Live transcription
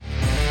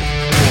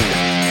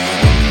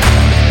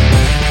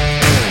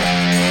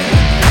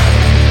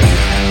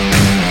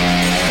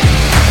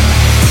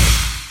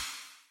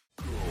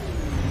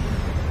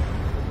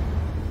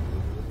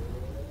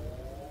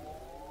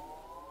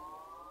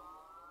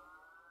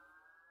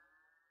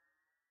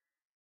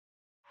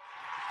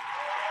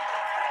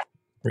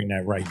Bring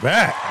that right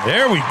back.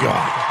 There we go.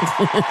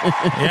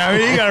 Yeah,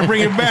 you got to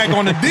bring it back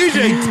on the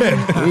DJ tip.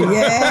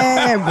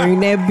 Yeah, bring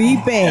that beat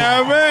back.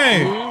 Yeah,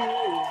 man.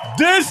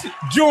 This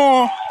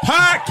JAWN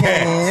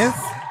podcast.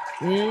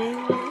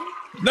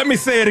 Let me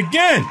say it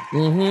again.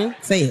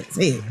 Say it.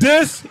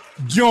 This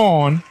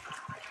JAWN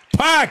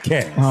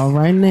podcast. All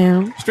right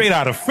now. Straight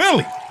out of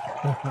Philly.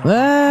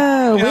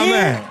 Whoa, You know,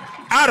 man.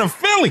 Out of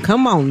Philly.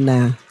 Come on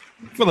now.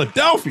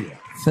 Philadelphia.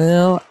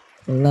 Philadelphia.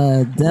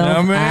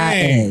 Yeah,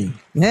 man.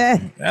 Yeah.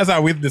 That's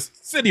how we, the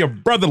city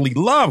of brotherly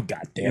love,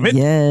 goddammit.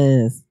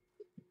 Yes.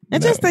 I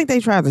just think they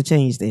tried to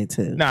change that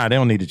too. Nah, they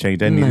don't need to change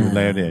that. They need to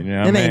let it in. You know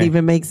what It I ain't mean?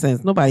 even make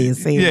sense. Nobody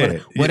is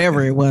saying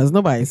whatever it was.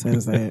 Nobody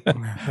says that.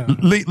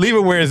 Leave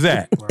it where it's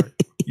at.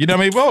 You know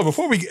what I mean? Well,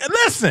 before we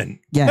listen,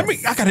 Yes.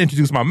 I got to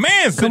introduce my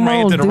man sitting Come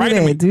right on, to the right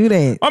of me. do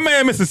that. My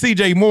man, Mr.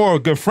 CJ Moore, a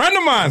good friend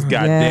of mine,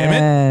 goddammit.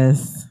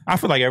 Yes. I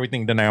feel like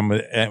everything tonight I'm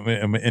gonna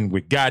end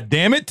with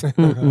goddammit.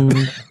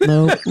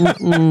 No.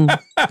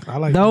 I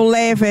like Don't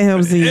laugh at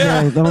him, CJ.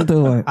 Yeah. Don't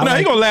do it. No,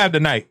 he gonna laugh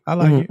tonight. I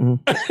like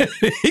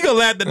it. He gonna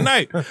laugh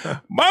tonight.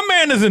 My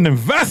man is an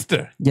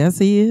investor. Yes,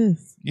 he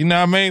is. You know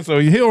what I mean? So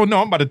he don't know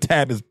I'm about to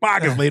tap his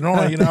pockets later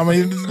on. You know what I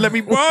mean? Just let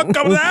me borrow a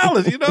couple of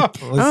dollars, you know?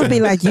 I'm gonna be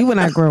like you when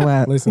I grow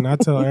up. Listen, I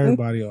tell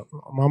everybody,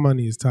 my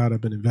money is tied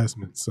up in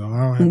investments, so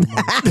I don't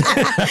have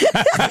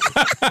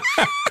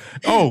money.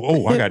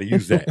 Oh, I gotta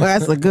use that. Well,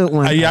 that's a good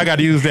one. Yeah, I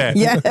gotta use that.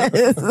 Yes.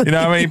 You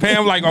know what I mean?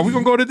 Pam, like, are we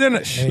gonna go to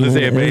dinner? Shh, let's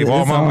say it, babe.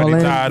 All It's my all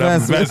money tied up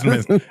in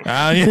investments.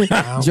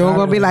 investments. Joe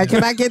gonna be like,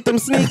 can I get them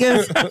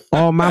sneakers?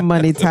 All my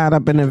money tied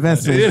up in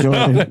investments,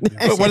 Jordan.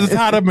 What is it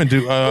tied up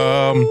into?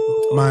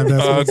 My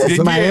investments.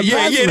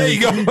 Yeah, there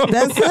you go.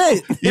 That's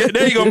it. Yeah,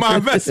 there you go, my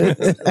investments.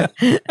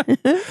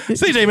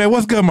 CJ, man,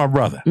 what's good, my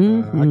brother?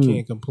 I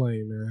can't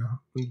complain, man.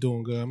 I'm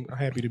doing good. I'm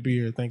happy to be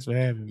here. Thanks for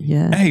having me.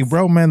 Yeah. Hey,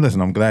 bro, man, listen,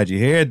 I'm glad you're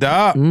here,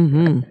 dog.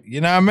 Mm-hmm.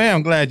 You know what I mean?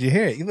 I'm glad you're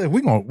here. Look,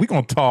 we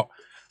gonna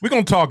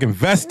talk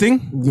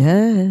investing.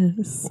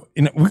 Yes.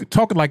 You know, we're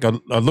talking like a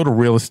little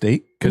real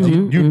estate because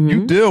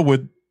you deal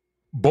with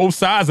both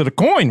sides of the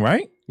coin,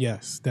 right?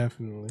 Yes,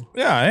 definitely.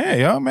 Yeah,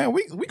 hey, yo, man,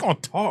 we gonna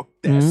talk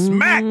that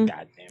smack,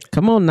 goddamn it.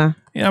 Come on now.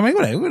 You know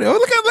what I mean?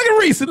 Look at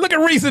Reese. Look at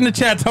Reese in the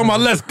chat talking about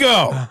let's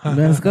go.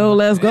 Let's go.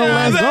 Let's go.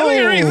 Yeah, Let's go. Look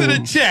at Reese in the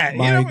chat.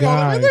 My you know,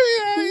 guy. Look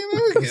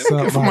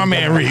at my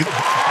man Reese. Look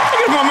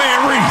at my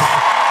man Reese.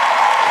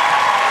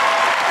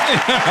 You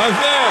know what I'm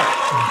saying?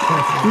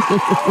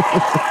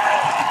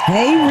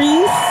 Hey,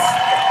 Reese.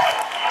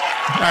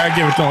 All right,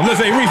 give it to him. Let's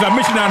say, Reese, I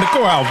miss you down in the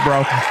courthouse,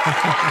 bro.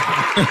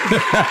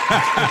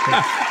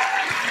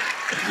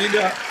 You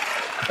know?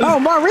 Oh,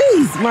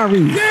 Maurice.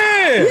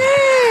 Yeah.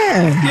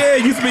 Yeah.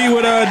 Used to be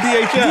with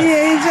DHS.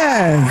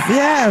 DHS.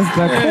 Yes,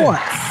 the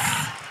courts.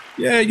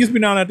 Yeah, used to be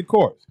down at the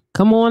courts.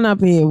 Come on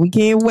up here. We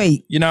can't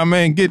wait. You know what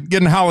I mean?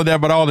 Getting hollered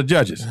at by all the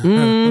judges.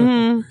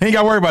 Mm-hmm. Ain't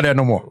got to worry about that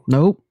no more.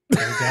 Nope.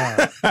 Thank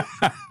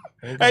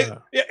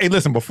God. Hey,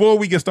 listen, before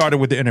we get started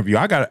with the interview,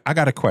 I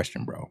got a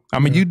question, bro. I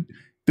mean, you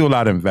do a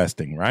lot of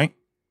investing, right?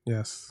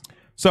 Yes.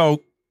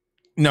 So,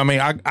 you know what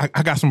I mean?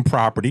 I got some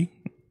property.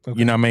 Okay.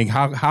 You know what I mean?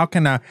 How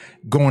can I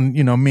go and,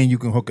 you know, me and you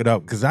can hook it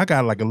up? Because I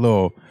got like a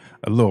little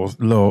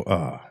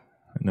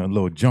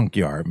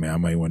junkyard, man. I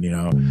might want, you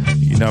know what I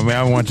mean?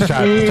 I want to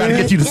try to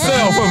get you to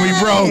sell for me,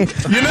 bro.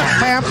 You know?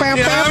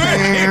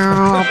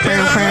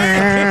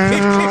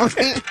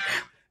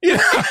 You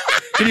know?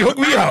 Can you hook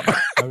me up?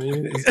 I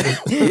mean,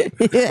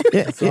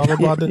 it's all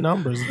about the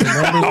numbers. The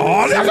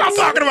numbers That's what I'm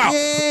talking about.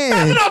 Yeah.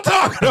 That's what I'm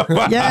talking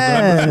about.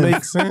 Yes.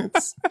 make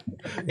sense.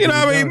 You know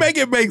what I mean? Make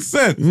it make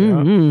sense.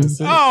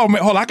 Mm-hmm. Oh,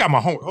 man. Hold on. I got my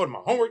homework. Hold on,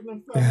 my homework.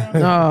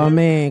 Oh,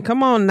 man.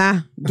 Come on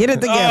now. Get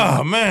it together.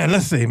 Oh, man.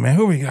 Let's see, man.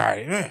 Who we got?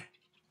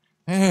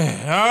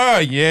 Oh,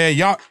 yeah.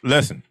 Y'all,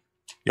 listen.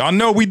 Y'all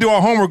know we do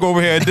our homework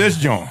over here at this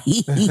joint.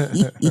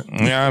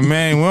 Yeah,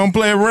 man. We don't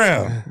play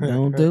around.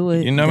 Don't do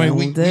it. You know what I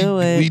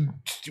mean?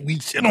 We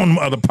shit on them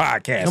other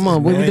podcasts. Come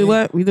on. We do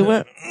what? We do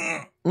what?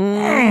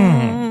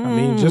 I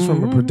mean, just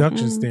from a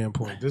production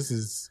standpoint,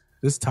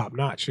 this top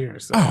notch here.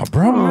 So. Oh,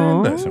 bro,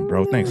 man. Listen,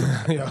 bro. Thanks.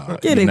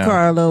 Get it,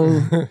 Carlo.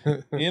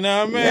 You know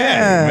what I mean?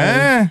 Yeah.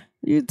 Man.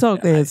 You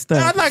talk that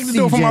stuff. I'd like to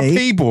do it for my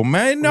people,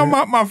 man. You know,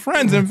 my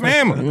friends and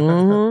family.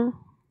 Mm-hmm.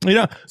 You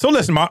know, so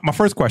listen, my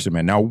first question,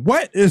 man. Now,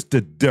 what is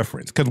the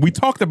difference? Because we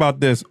talked about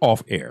this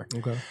off air.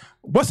 Okay.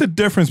 What's the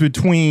difference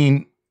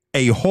between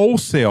a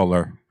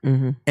wholesaler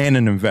and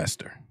an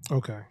investor?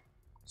 Okay.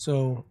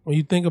 So when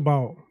you think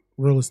about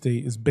real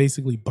estate, it's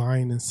basically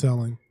buying and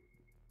selling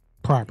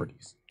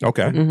properties.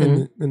 Okay.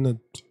 In the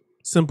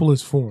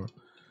simplest form.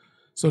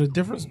 So the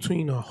difference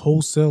between a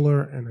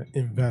wholesaler and an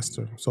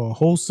investor. So a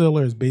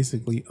wholesaler is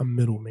basically a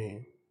middle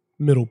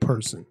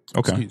person.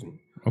 Okay. Excuse me.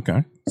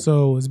 Okay.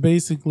 So it's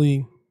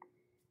basically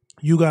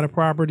you got a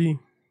property,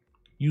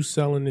 you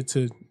selling it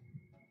to,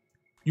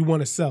 you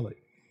want to sell it.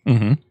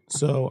 Mm-hmm.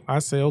 So I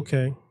say,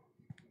 okay,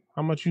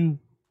 how much you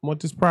want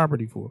this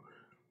property for?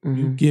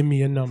 You give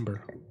me a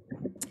number.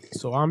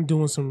 So I'm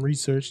doing some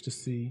research to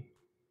see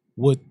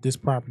what this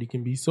property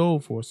can be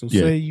sold for. So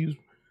say you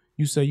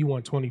say you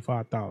want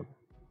 $25,000.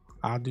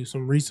 I'll do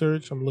some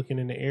research. I'm looking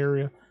in the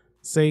area.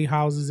 say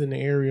houses in the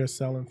area are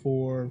selling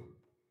for,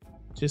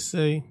 just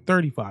say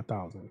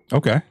 35,000.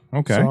 Okay.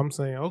 So I'm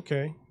saying,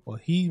 okay, well,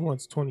 he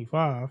wants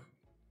 25.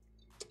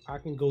 I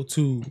can go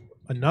to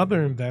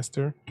another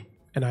investor,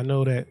 and I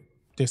know that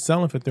they're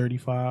selling for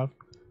 35.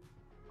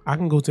 I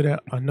can go to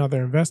that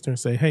another investor and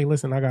say, hey,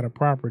 listen, I got a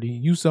property.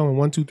 You selling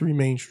 123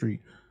 Main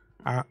Street.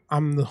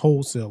 I'm the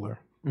wholesaler.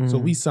 So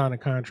we sign a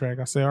contract.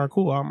 I say, all right,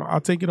 cool.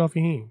 I'll take it off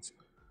your hands.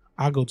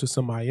 I'll go to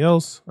somebody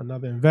else,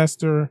 another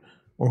investor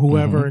or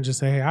whoever, and just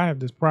say, hey, I have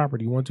this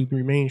property,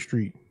 123 Main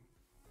Street.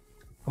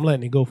 I'm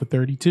letting it go for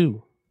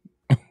 32.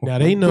 Now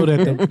they know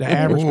that the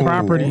average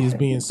property is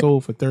being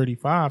sold for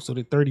 35, so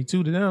the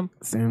 32 to them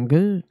sound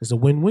good. It's a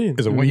win-win.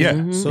 It's a win,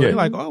 yeah. So they're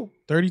like, oh,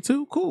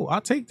 32, cool,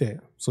 I'll take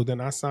that. So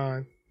then I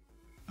sign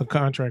a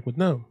contract with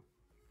them.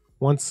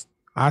 Once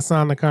I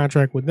sign the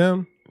contract with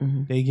them,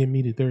 they give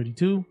me the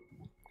 32.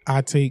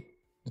 I take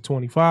the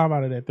 25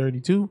 out of that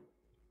 32.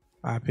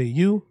 I pay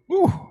you.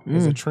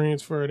 There's a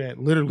transfer that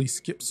literally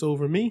skips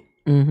over me.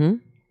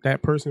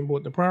 That person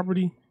bought the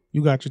property.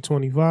 You got your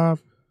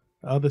 25.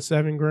 The other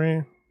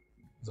 $7,000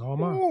 is all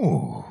mine.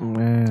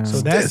 Wow.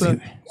 So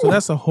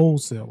that's a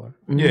wholesaler.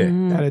 Yeah.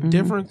 Now the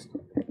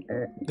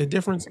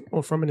difference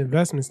from an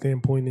investment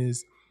standpoint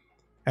is,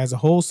 as a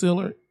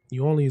wholesaler,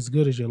 you're only as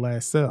good as your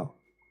last sell.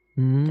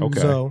 Okay.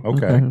 So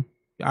okay.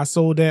 I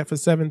sold that for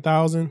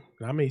 $7,000.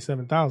 I made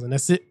 $7,000.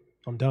 That's it.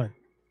 I'm done.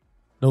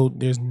 No,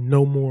 there's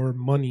no more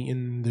money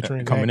in the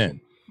transaction coming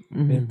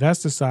in. The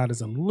investor side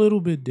is a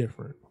little bit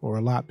different, or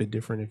a lot bit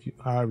different,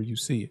 however you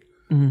see it.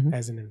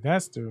 As an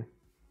investor,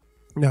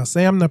 now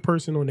say I'm the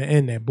person on the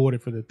end that bought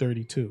it for the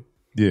 32.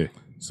 Yeah.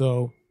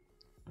 So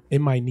it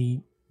might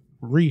need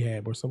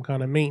rehab or some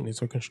kind of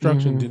maintenance or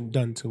construction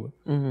done to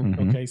it.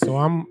 Okay, so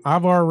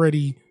I've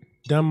already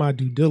done my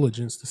due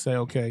diligence to say,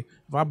 okay,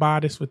 if I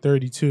buy this for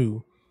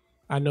 32,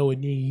 I know it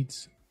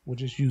needs, we'll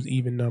just use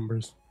even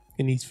numbers,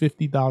 it needs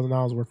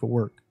 $50,000 worth of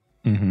work.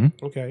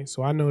 Okay,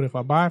 so I know that if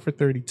I buy it for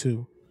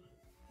 32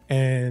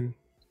 and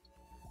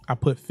I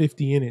put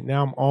 50 in it,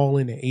 now I'm all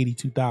in at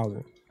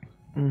 82,000.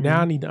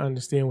 Now I need to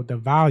understand what the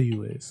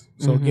value is.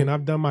 So again,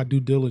 I've done my due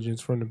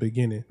diligence from the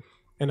beginning,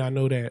 and I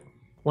know that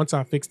once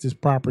I fix this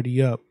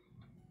property up,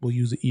 we'll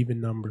use the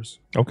even numbers.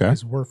 Okay,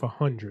 it's worth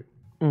 100.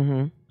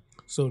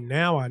 So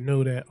now I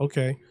know that,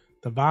 okay,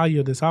 the value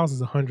of this house is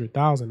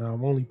 100,000. Now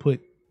I've only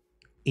put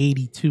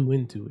 82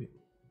 into it,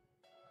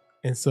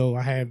 and so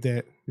I have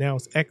that. Now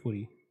it's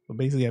equity. So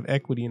basically, I have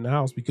equity in the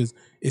house because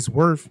it's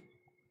worth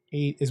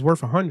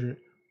 100,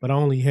 but I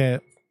only have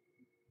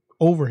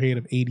overhead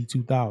of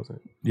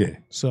 82,000. Yeah.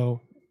 So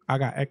I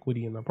got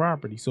equity in the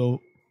property. So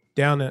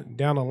down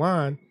the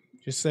line,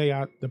 just say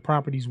the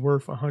property's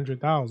worth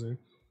 100,000.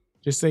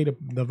 Just say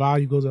the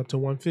value goes up to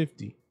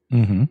 150.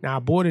 Now I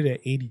bought it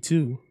at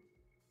 82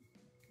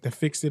 to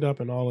fix it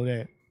up and all of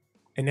that,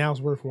 and now it's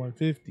worth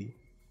 150.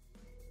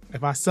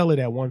 If I sell it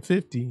at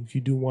 150, if you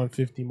do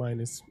 150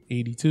 minus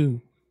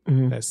 82,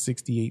 that's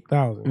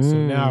 68,000. So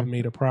now I've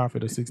made a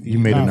profit of 68,000. You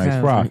made a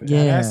nice profit.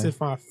 Yeah. That's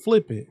if I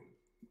flip it.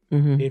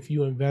 If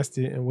you invest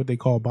it in what they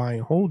call buy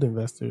and hold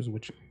investors,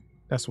 which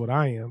that's what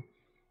I am.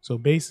 So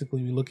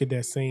basically, we look at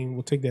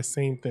we'll take that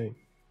same thing.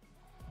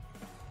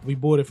 We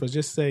bought it for,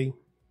 just say,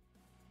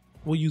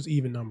 we'll use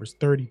even numbers,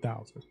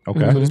 30,000.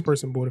 Okay. So this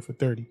person bought it for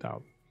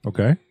 30,000.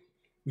 Okay.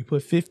 We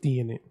put 50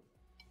 in it.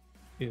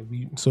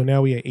 So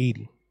now we at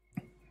 80.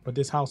 But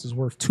this house is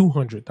worth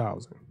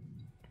 200,000.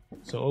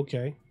 So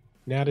okay,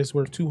 now this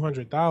worth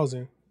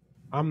 200,000.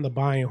 I'm the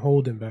buy and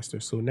hold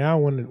investor. So now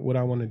what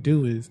I want to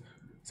do is,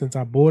 since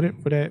I bought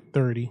it for that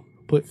 30,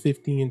 put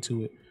 50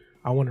 into it,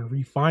 I want to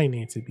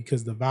refinance it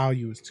because the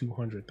value is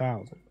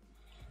 200,000.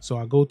 So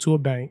I go to a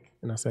bank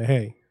and I say,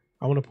 hey,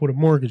 I want to put a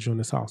mortgage on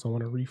this house. I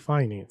want to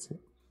refinance it.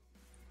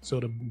 So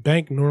the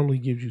bank normally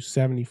gives you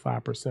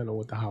 75% of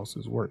what the house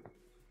is worth.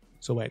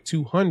 So at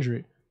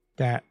 200,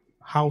 that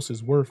house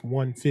is worth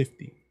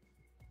 150.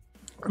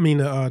 I mean,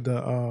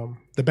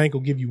 the bank will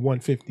give you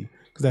 150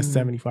 because that's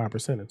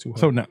 75% of 200.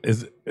 So now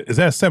is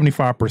that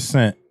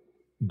 75%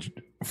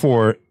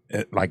 for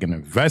like an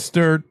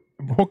investor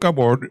hookup,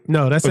 or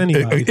no? That's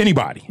anybody.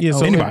 Anybody. Yeah.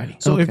 So anybody.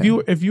 So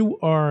if you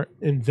are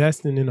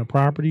investing in a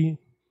property,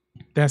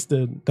 that's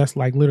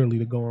like literally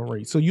the going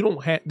rate. So you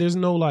don't have, there's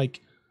no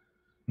like,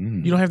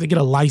 you don't have to get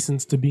a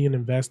license to be an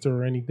investor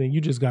or anything.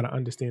 You just got to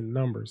understand the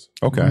numbers.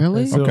 Okay.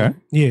 Really? So, okay.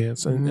 Yeah.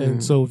 So,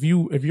 and so if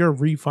you're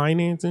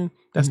refinancing,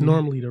 that's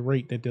normally the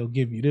rate that they'll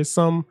give you. There's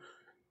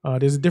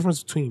a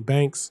difference between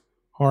banks,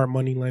 hard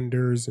money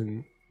lenders,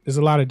 and there's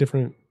a lot of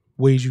different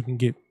ways you can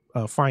get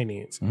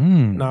finance.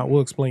 Now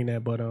we'll explain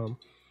that, but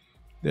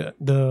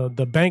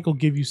the bank will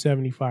give you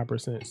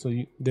 75%. So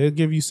they'll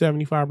give you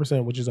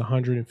 75%, which is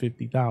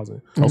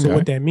 150,000. Okay. So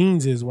what that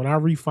means is when I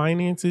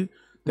refinance it,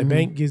 the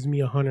bank gives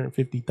me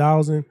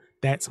 150,000.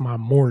 That's my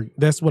mortgage.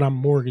 That's what I'm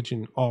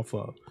mortgaging off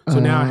of. So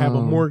now I have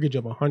a mortgage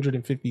of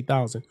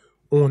 150,000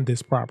 on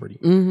this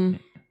property.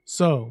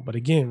 So, but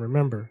again,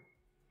 remember,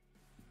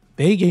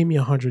 they gave me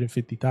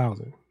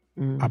 150,000.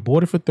 I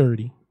bought it for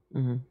 30.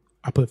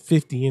 I put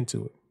 50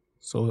 into it.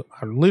 So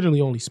I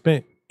literally only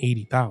spent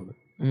 80,000.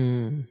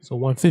 So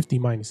 150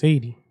 minus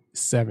 80 is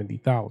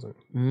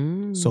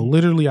 70,000. So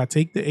literally, I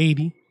take the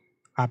 80,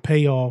 I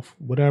pay off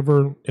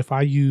whatever. If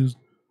I used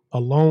a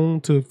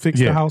loan to fix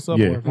the house up,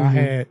 or if I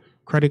had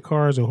credit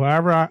cards or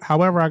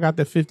however I got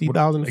the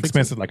 50,000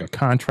 expenses like a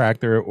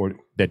contractor or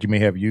that you may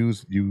have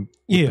used, you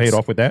paid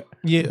off with that.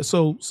 Yeah.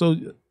 So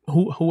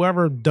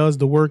whoever does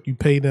the work, you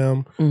pay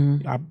them.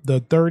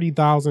 The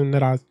 30,000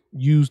 that I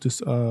used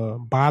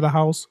to buy the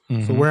house.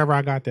 So wherever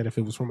I got that, if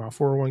it was from my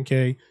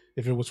 401k,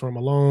 if it was from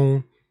a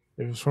loan,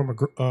 if it was from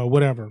a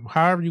whatever,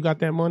 however you got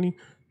that money,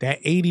 that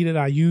 80 that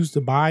I used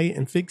to buy it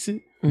and fix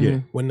it.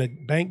 When the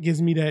bank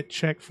gives me that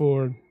check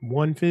for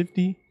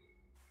 150,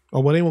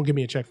 or well, they won't give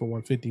me a check for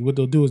 150. What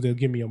they'll do is they'll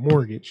give me a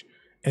mortgage,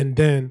 and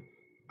then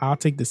I'll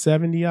take the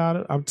 70 out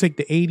of. I'll take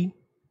the 80,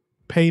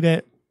 pay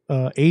that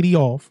 80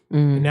 off,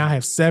 and now I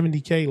have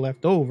 70K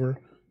left over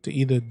to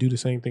either do the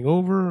same thing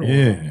over,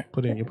 or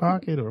put it in your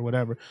pocket, or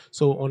whatever.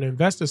 So on the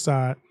investor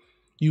side,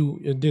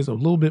 there's a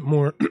little bit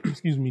more.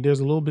 Excuse me. There's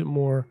a little bit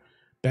more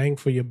bang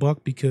for your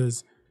buck,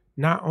 because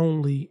not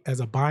only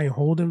as a buy and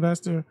hold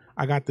investor,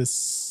 I got the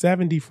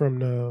 70 from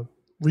the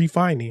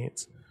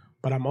refinance,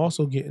 but I'm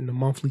also getting the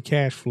monthly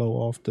cash flow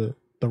off the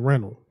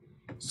rental.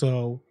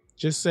 So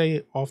just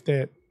say off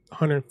that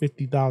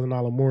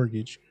 $150,000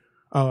 mortgage,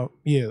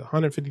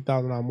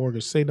 $150,000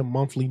 mortgage, say the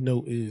monthly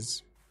note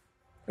is,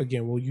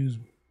 again, we'll use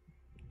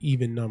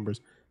even numbers.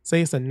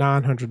 Say it's a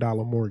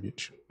 $900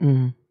 mortgage.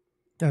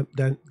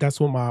 That's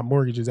what my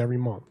mortgage is every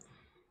month.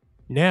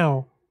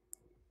 Now,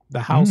 the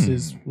house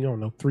is,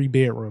 3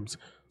 bedrooms.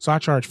 So I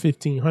charge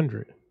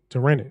 $1,500 to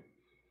rent it.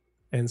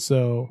 And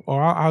so,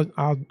 or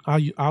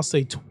I'll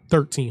say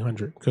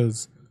 $1,300,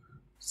 because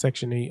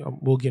Section 8,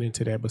 we'll get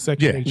into that, but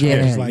Section 8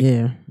 charges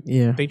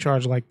they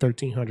charge like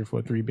 $1,300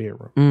 for a 3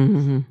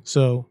 bedroom.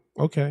 So,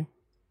 okay,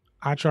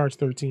 I charge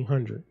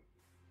 $1,300.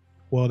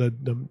 Well,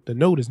 the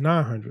note is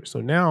 $900.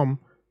 So now I'm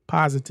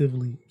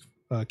positively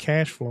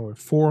cash flowing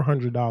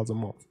 $400 a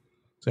month.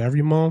 So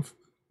every month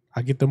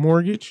I get the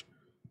mortgage,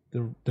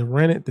 the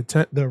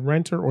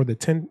renter or the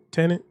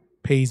tenant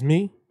pays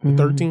me the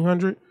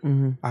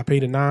 $1,300. I pay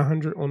the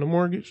 $900 on the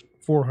mortgage.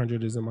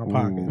 $400 is in my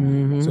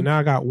pocket. So now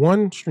I got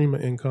one stream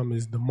of income,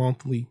 is the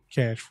monthly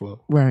cash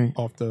flow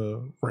off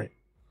the rent.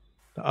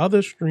 The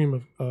other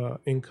stream of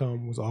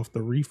income was off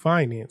the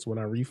refinance. When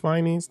I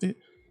refinanced it,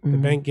 the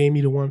bank gave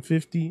me the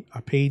 150.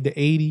 I paid the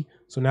 80.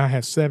 So now I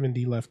have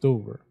 70 left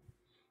over.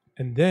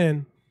 And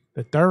then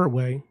the third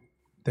way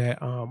that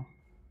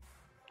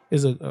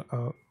is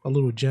a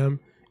little gem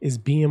is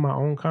being my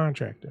own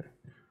contractor.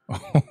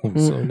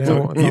 So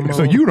now,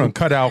 so you done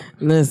cut out.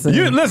 Listen,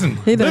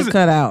 he done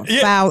cut out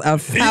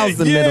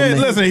 1,000 middlemen.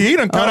 Listen, he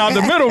done cut out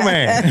the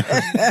middleman.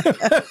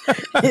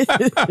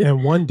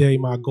 And one day,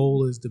 my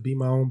goal is to be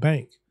my own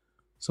bank.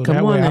 So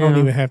that way, I don't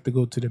even have to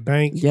go to the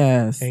bank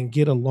and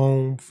get a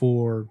loan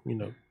for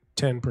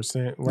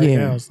 10%. Right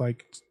now, it's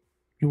like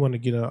you want to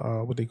get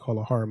a what they call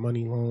a hard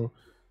money loan.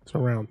 It's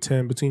around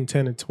between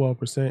 10 and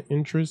 12%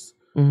 interest.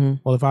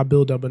 Well, if I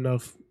build up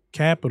enough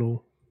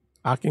capital,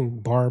 I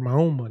can borrow my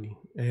own money.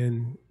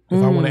 And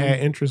if I want to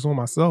add interest on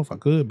myself, I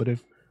could. But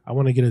if I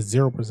want to get a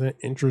 0%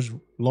 interest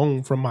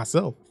loan from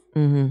myself,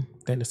 then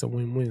it's a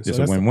win-win. It's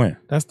a win-win.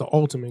 That's the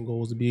ultimate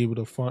goal, is to be able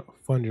to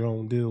fund your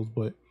own deals.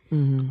 But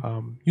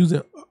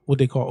using what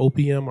they call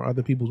OPM, or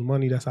other people's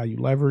money, that's how you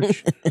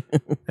leverage.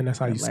 And that's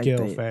how you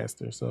scale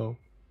faster. So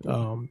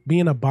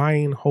being a buy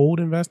and hold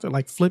investor,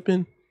 like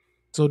flipping.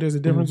 So there's a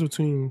difference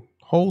between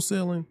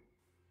wholesaling,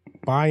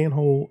 buy and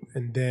hold,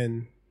 and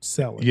then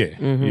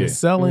selling.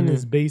 Selling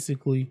is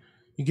basically,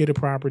 you get a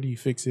property, you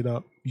fix it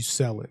up, you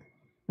sell it.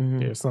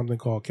 There's something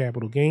called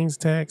capital gains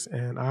tax,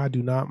 and I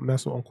do not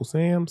mess with Uncle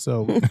Sam.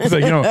 So, I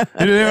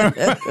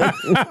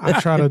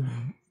try to,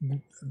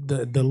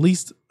 the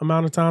least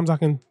amount of times I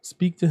can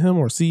speak to him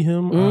or see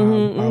him,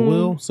 I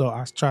will. So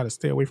I try to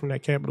stay away from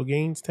that capital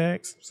gains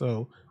tax.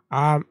 So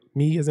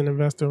me as an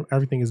investor,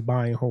 everything is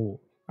buy and hold.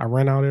 I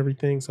rent out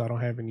everything, so I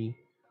don't have any,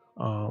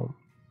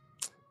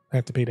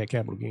 have to pay that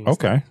capital gains.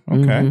 Okay.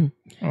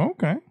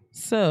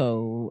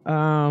 So,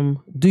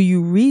 do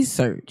you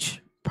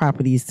research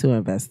properties to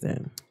invest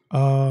in?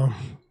 I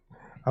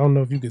don't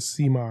know if you can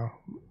see you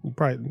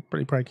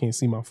probably can't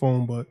see my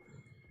phone, but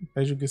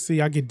as you can see,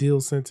 I get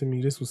deals sent to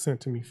me. This was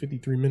sent to me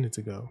 53 minutes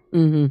ago.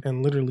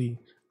 And literally,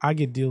 I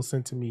get deals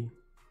sent to me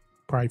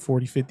probably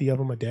 40, 50 of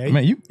them a day.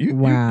 Man, you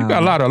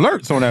got a lot of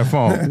alerts on that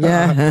phone.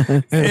 Yeah.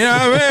 You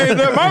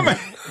know what I mean?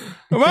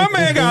 My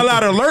man got a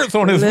lot of alerts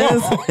on his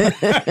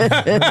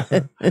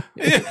phone.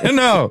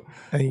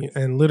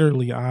 And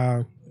literally,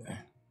 I'm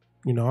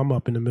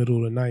up in the middle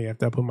of the night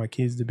after I put my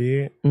kids to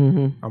bed.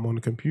 I'm on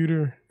the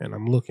computer and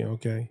I'm looking,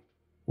 okay,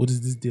 what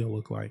does this deal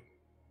look like?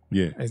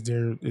 Yeah.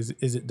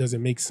 Does it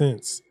make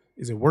sense?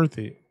 Is it worth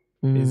it?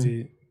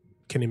 Can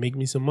it make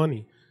me some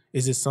money?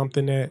 Is it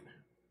something that,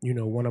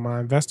 one of my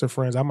investor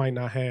friends, I might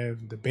not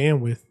have the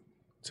bandwidth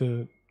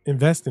to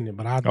invest in it,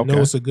 but I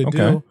know it's a good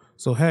deal.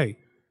 So, hey,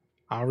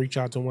 I'll reach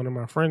out to one of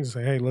my friends and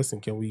say, hey,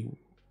 listen, can we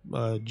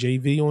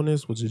JV on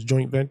this, which is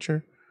joint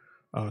venture?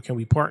 Can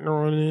we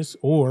partner on this?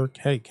 Or,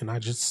 hey, can I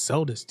just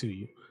sell this to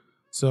you?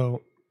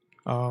 So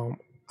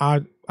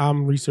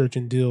I'm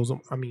researching deals,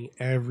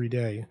 every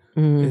day.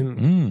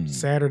 And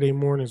Saturday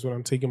mornings when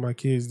I'm taking my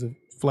kids to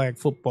flag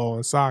football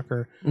and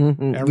soccer,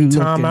 every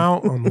time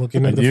out, I'm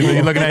looking at the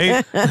You're looking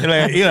at you're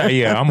like,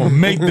 yeah, I'm going to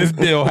make this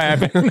deal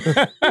happen.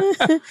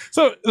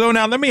 So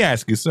now let me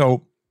ask you.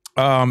 So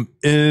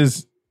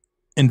is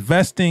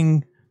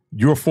investing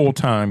your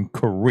full-time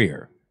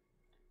career?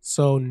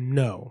 So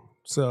no.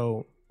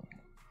 So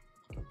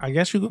I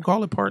guess you could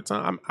call it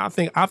part-time. I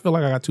feel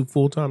like I got 2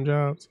 full-time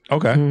jobs.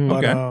 Okay.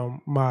 But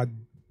my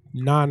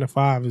 9 to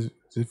 5 is,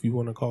 if you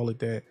want to call it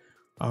that.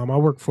 I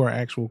work for an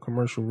actual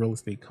commercial real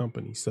estate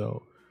company.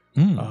 So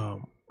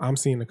I'm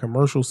seeing the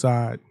commercial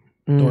side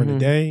during the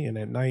day, and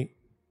at night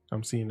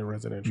I'm seeing the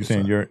residential. You're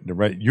saying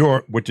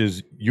side. which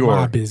is your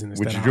my business,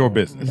 which is your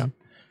business. Yeah.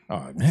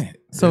 Oh man!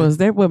 So is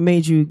that what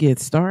made you get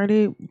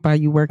started by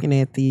you working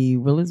at the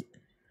real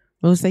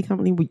estate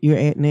company you're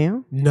at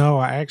now? No,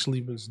 I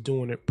actually was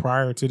doing it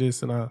prior to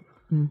this, and I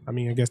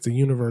guess the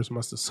universe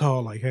must have saw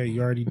like, hey,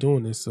 you're already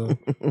doing this, so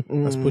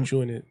let's put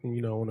you in it,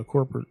 on the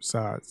corporate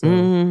side.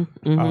 So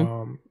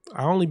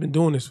I only been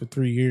doing this for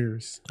 3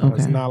 years.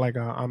 It's not like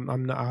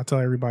I'm not. I tell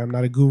everybody I'm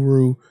not a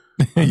guru.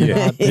 I'm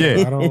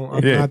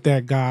not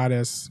that guy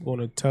that's going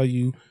to tell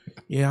you,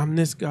 yeah, I'm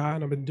this guy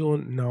and I've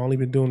only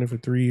been doing it for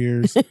 3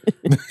 years,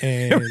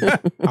 and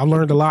I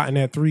learned a lot in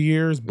that 3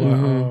 years.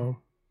 But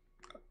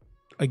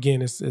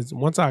again, it's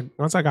once I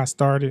got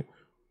started,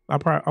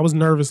 I was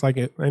nervous like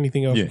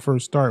anything else at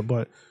first start,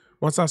 but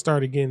once I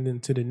started getting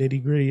into the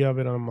nitty gritty of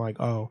it, I'm like,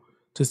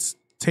 to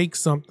take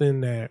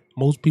something that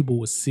most people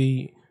would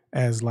see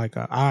as like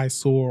an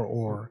eyesore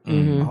or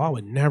I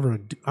would never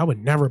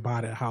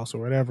buy that house or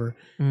whatever,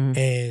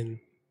 and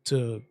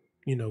to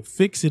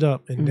fix it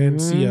up and then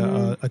see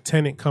a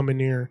tenant come in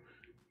there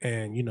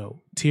and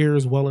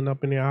tears welling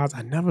up in their eyes.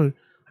 I never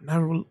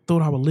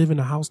thought I would live in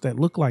a house that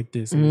looked like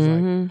this. And it's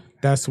like,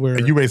 that's where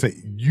you may say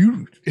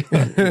you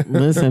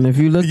listen. If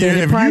you looked at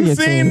it prior, you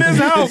seen this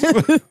house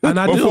and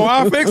I before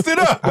I fixed it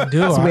up. I do.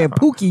 That's where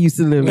Pookie used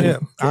to live. Yeah,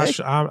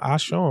 I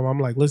show them. I'm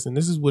like, listen,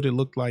 this is what it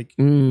looked like,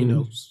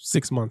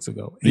 6 months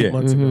ago, 8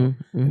 months ago,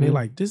 and they're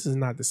like, this is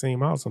not the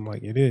same house. I'm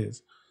like, it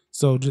is.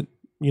 So just,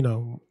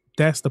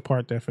 that's the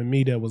part that for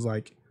me that was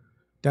like,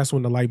 that's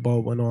when the light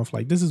bulb went off.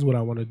 Like, this is what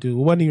I want to do.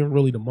 It wasn't even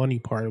really the money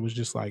part. It was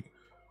just like,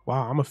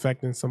 wow, I'm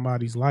affecting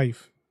somebody's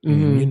life,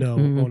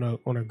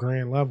 on a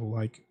grand level,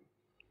 like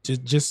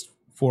just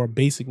for a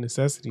basic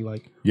necessity.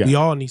 Like we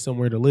all need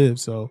somewhere to live.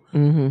 So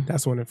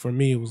that's when for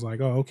me, it was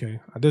like, oh, okay,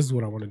 this is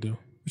what I want to do.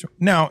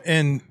 Now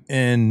in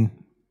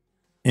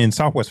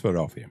Southwest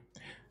Philadelphia,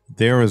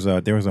 there is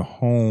a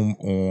home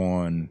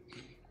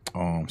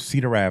on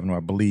Cedar Avenue,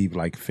 I believe,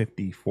 like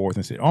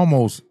 54th and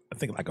almost, I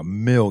think, like $1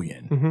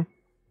 million.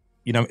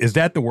 Is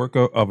that the work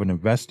of an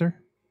investor?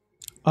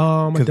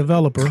 A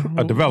developer,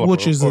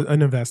 which is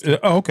an investor.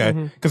 Oh, okay.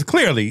 Because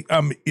clearly,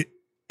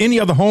 any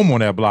other home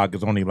on that block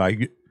is only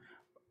like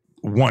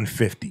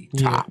 150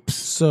 tops.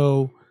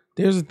 So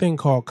there's a thing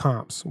called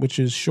comps, which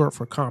is short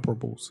for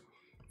comparables.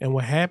 And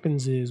what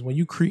happens is when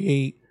you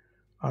create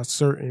a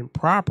certain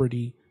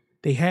property,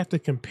 they have to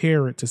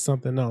compare it to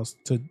something else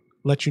to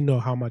let you know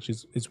how much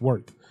it's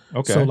worth.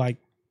 Okay. So like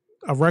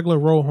a regular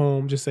row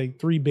home, just say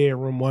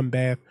 3-bedroom,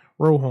 1-bath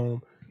row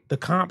home, the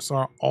comps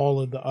are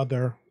all of the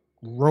other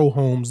row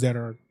homes that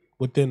are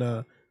within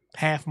a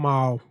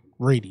half-mile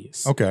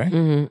radius.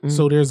 Okay.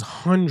 So there's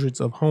hundreds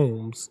of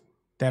homes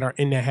that are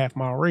in that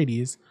half-mile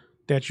radius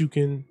that you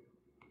can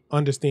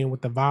understand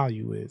what the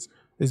value is.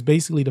 It's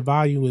basically the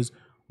value is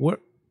what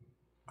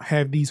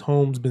have these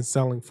homes been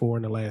selling for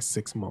in the last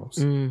 6 months.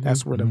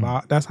 That's where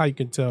that's how you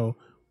can tell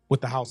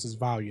what the house is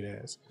valued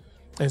as.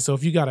 And so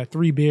if you got a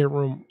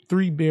 3-bedroom,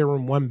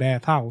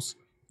 1-bath house,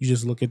 you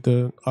just look at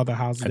the other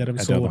houses that have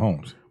been sold. Other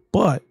homes.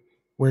 But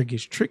where it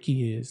gets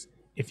tricky is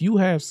if you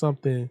have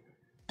something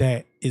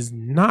that is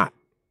not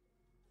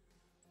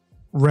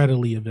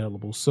readily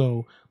available.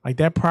 So like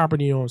that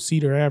property on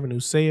Cedar Avenue,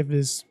 say if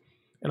it's,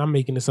 and I'm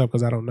making this up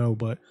because I don't know,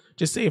 but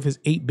just say if it's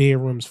 8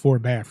 bedrooms, 4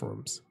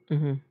 bathrooms.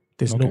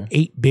 There's no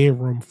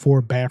 8-bedroom,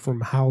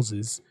 4-bathroom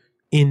houses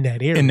in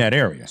that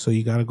area. So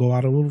you got to go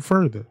out a little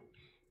further.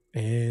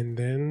 And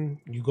then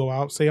you go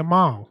out, say, a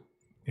mile.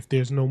 If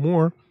there's no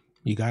more,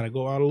 you got to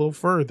go out a little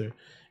further.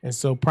 And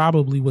so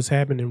probably what's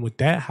happening with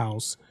that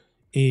house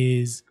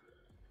is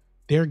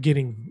they're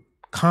getting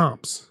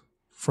comps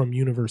from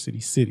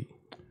University City.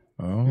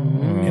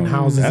 And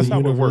houses in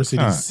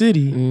University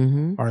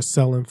City are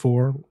selling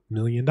for $1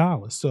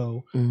 million.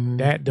 So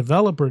that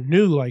developer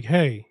knew like,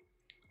 hey,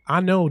 I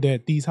know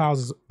that these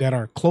houses that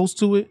are close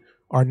to it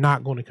are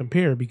not going to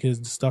compare because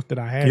the stuff that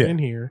I have in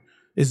here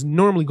is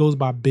normally goes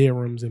by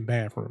bedrooms and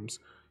bathrooms.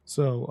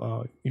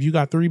 So if you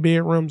got 3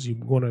 bedrooms,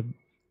 you're going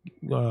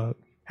to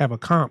have a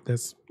comp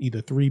that's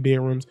either 3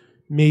 bedrooms,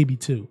 maybe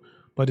 2,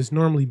 but it's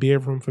normally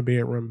bedroom for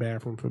bedroom,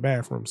 bathroom for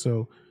bathroom.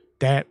 So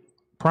that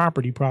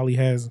property probably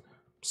has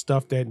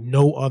stuff that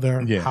no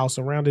other Yeah. house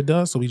around it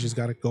does. So we just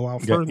got to go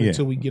out further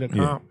until we get a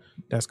comp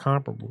that's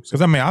comparable.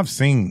 Because I mean, I've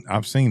seen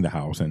the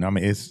house, and I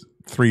mean, it's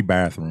 3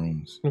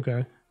 bathrooms,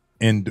 Okay.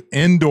 and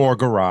indoor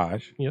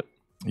garage. Yep.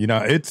 You know,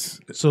 it's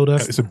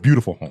a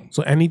beautiful home.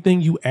 So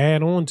anything you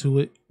add on to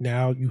it,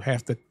 now you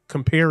have to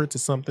compare it to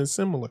something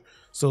similar.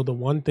 So the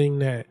one thing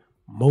that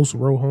most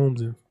row homes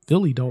in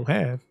Philly don't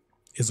have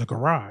is a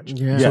garage.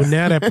 Yeah. So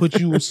now that puts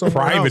you with some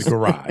Private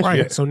garage. Right.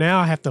 Yeah. So now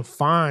I have to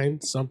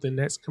find something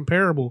that's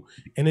comparable.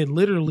 And it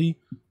literally,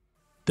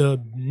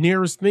 the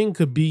nearest thing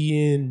could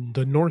be in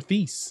the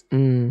Northeast.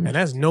 And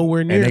that's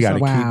nowhere near. And they got to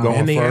something. keep going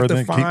And they further.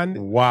 have to find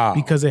wow.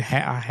 because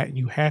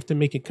you have to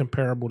make it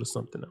comparable to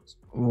something else.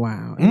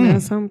 Wow. Isn't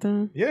that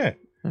something? Yeah.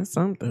 That's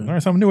something. Learn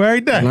something new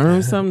every day.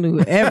 Learn something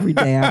new every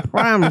day. I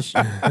promise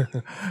you.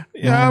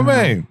 You know what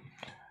I mean?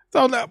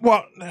 So,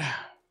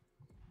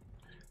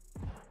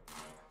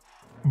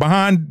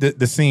 behind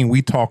the scene,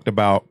 we talked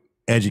about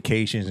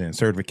education and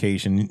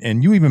certification,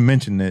 and you even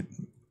mentioned it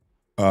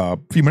a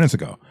few minutes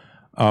ago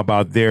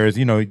about there's,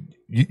 you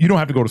don't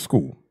have to go to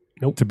school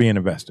to be an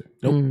investor.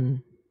 Nope.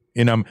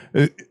 And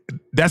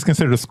that's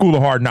considered a school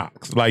of hard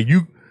knocks. Like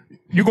you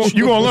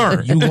gonna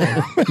learn. You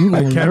gonna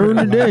learn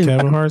today.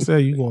 Kevin Hart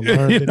said you gonna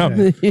learn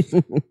today.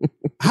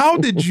 How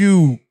did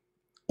you,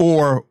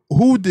 or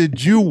who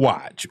did you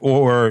watch,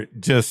 or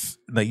just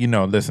like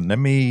listen, let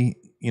me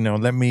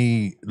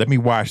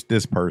watch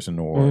this person,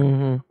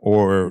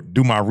 or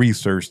do my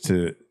research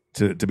to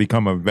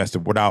become an investor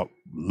without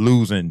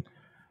losing,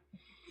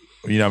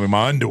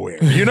 my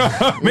underwear. You know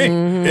what I mean?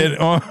 And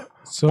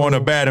on a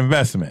bad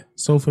investment.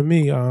 So for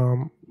me,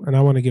 and I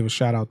want to give a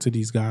shout out to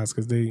these guys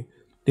because they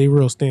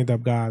real stand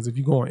up guys. If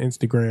you go on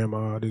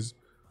Instagram, there's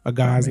a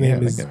guy's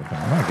name is. Give it to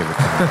him. I'll give it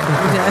to him.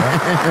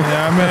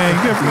 Yeah, I mean,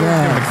 give him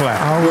a clap.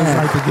 I always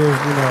like to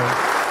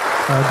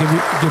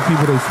give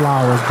people their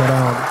flowers,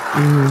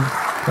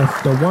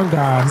 but the one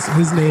guy,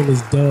 his name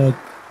is Doug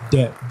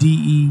Depp,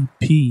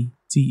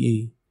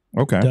 Depte.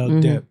 Okay, Doug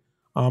Depp.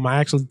 I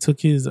actually took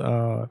his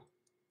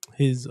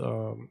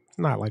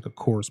not like a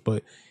course,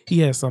 but he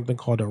has something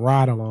called a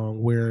ride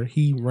along where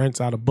he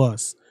rents out a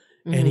bus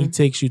and he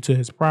takes you to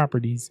his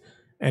properties.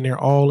 And they're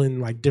all in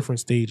like different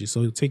stages.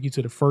 So he'll take you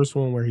to the first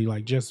one where he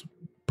like just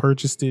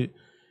purchased it.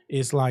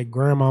 It's like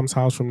grandmom's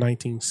house from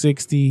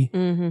 1960.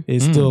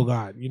 It's still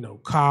got,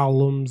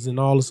 columns and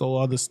all this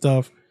old other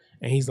stuff.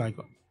 And he's like,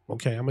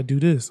 okay, I'm gonna do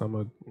this.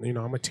 I'm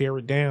gonna tear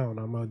it down.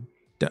 I'm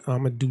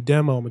gonna do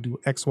demo. I'm gonna do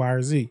X, Y,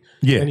 or Z.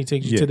 Yeah. Then he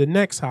takes you to the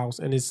next house,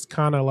 and it's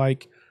kind of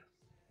like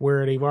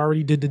where they've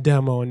already did the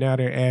demo, and now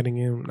they're adding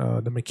in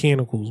the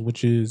mechanicals,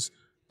 which is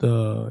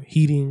the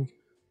heating,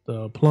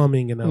 the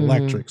plumbing, and the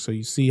electric. So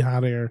you see how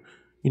they're,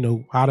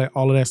 how that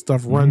all of that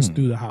stuff runs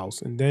through the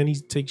house. And then he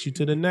takes you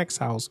to the next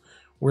house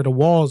where the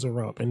walls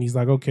are up. And he's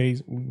like, okay,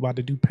 we're about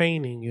to do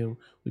painting and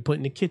we're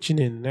putting the kitchen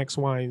in X,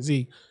 Y, and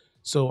Z.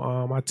 So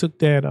I took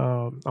that,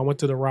 I went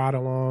to the ride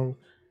along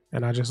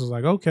and I just was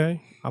like,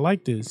 okay, I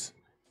like this.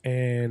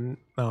 And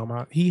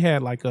he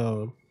had like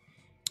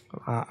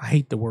I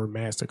hate the word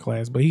master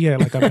class, but he had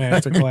like a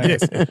master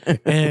class.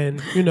 And,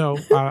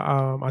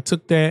 I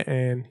took that,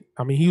 and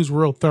I mean, he was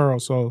real thorough.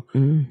 So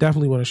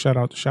definitely want to shout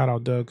out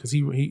Doug, because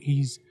he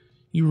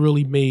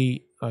really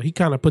made, he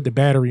kind of put the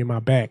battery in my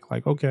back.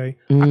 Like, okay,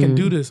 I can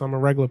do this. I'm a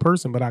regular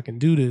person, but I can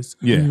do this.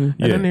 Yeah. And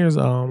then there's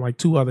like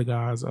 2 other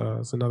guys.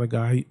 It's another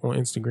guy on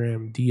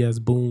Instagram, DS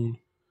Boone,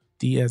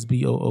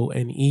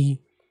 DSBOONE.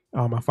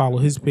 I follow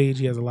his page.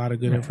 He has a lot of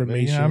good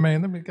information. Yeah, I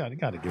mean, gotta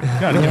give him.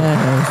 Yeah,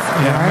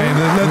 I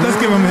mean,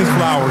 let's give him his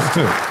flowers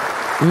too.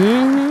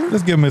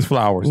 Let's give him his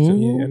flowers too.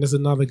 Yeah, and there's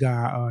another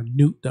guy,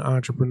 Newt the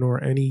Entrepreneur,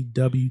 NEWT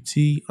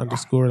 _the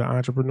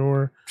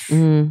Entrepreneur.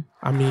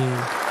 I mean,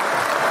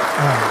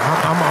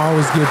 I'm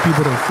always give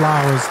people their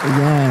flowers.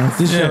 Yes.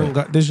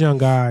 This young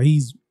guy,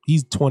 he's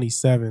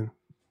 27.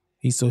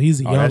 He's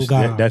a young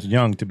guy. That's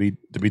young to be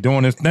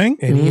doing this thing.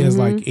 And he has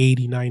like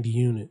 80, 90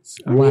 units.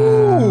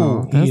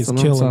 Wow. He is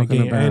killing the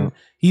game. And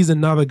he's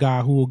another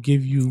guy who will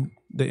give you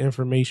the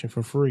information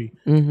for free.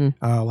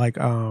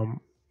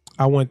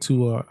 I went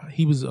to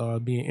he was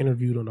being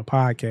interviewed on a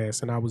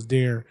podcast, and I was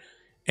there,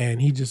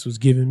 and he just was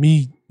giving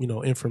me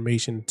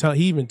information.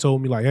 He even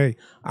told me like, hey,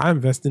 I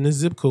invest in this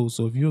zip code,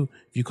 so if you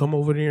come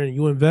over there and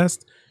you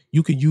invest,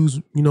 you could use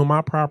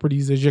my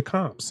properties as your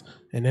comps,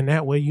 and then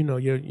that way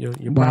your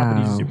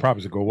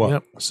properties will go up.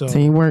 Yep. So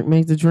teamwork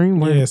makes the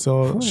dream work. yeah,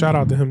 so shout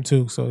out to him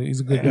too. So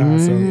he's a good guy.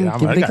 So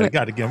I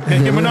gotta give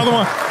him another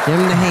one. Give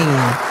him the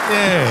hand.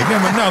 Yeah,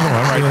 give him another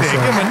one right there.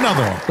 Give him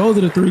another one. Those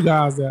are the 3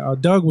 guys that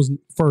Doug was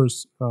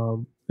first,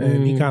 and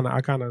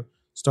I kind of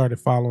started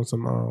following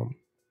some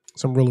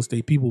real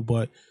estate people.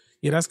 But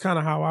yeah, that's kind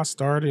of how I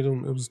started. It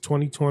was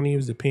 2020. It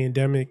was the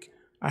pandemic.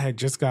 I had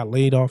just got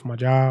laid off my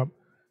job,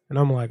 and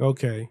I'm like,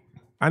 okay,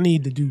 I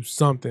need to do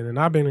something. And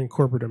I've been in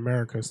corporate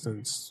America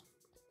since,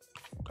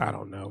 I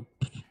don't know,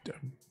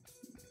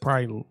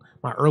 probably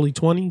my early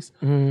 20s.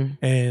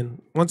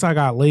 And once I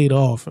got laid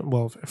off,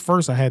 well, at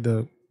first I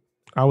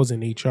was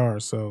in HR,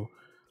 so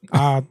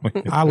I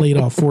laid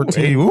off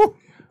 14.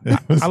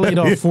 I laid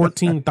off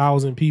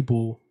 14,000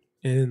 people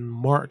in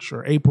March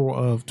or April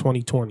of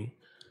 2020.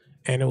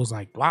 And it was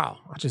like, wow,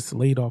 I just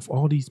laid off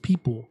all these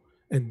people.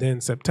 And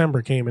then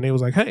September came and they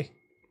was like, hey,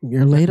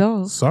 You're laid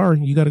off. sorry,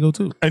 you got to go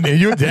too. And then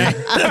you're dead.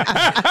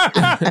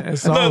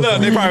 So I was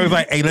Look, they probably was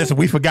like, hey, listen,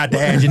 we forgot to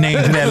add your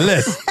name to that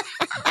list.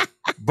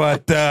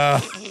 But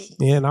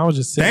yeah, and I was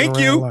just sitting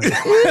Thank around you. like,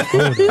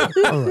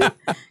 hold on, all right.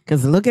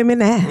 Because look at me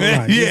now.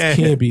 Like, Yeah. this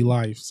can't be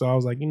life. So I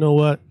was like, you know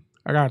what?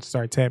 I got to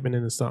start tapping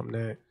into something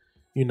that,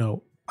 you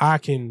know, I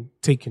can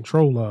take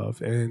control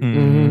of. And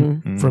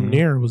Mm-hmm. from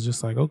there, it was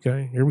just like,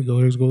 okay, here we go.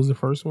 Here goes the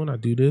first one. I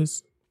do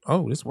this.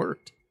 Oh, this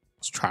worked.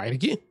 Let's try it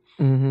again.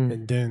 Mm-hmm.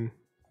 And then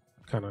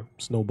kind of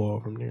snowball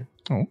from there.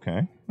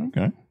 Okay.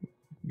 You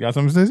got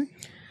something, Stacey?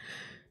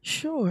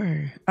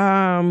 Sure.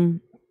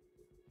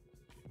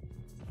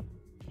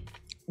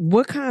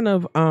 What kind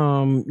of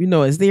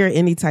is there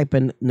any type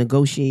of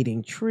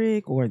negotiating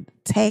trick or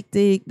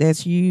tactic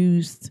that's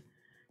used,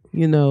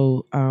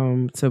 to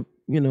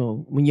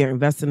when you're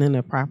investing in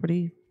a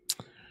property?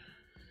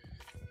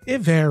 It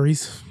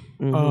varies.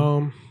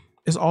 Mm-hmm.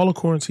 It's all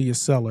according to your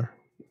seller.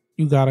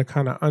 You got to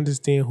kind of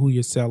understand who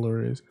your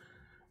seller is.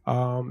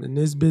 In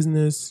this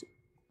business,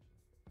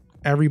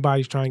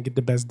 everybody's trying to get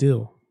the best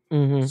deal.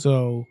 Mm-hmm.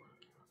 So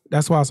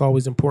that's why it's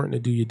always important to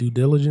do your due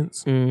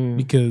diligence Mm-hmm.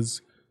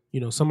 because,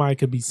 somebody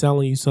could be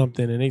selling you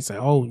something and they say,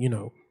 oh,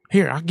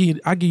 here, I'll give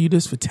you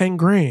this for 10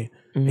 grand.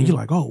 Mm-hmm. And you're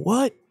like, oh,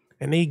 what?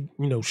 And they,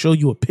 show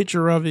you a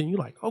picture of it and you're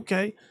like,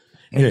 okay.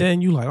 And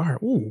then you're like, all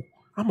right, ooh,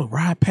 I'm gonna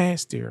ride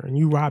past there. And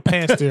you ride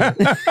past there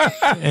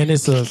and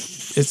it's a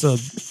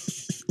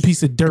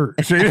piece of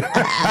dirt. You're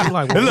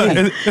like, well,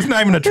 look, it's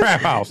not even a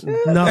trap house. No,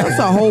 That's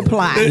a whole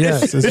plot.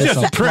 yes, It's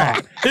just a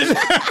trap.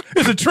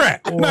 It's a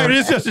trap.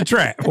 It's just a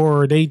trap.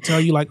 Or they tell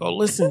you like, oh,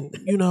 listen,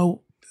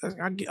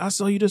 I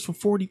sell you this for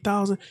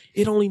 $40,000.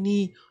 It only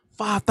need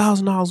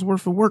 $5,000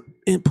 worth of work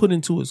put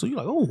into it. So you're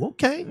like, oh,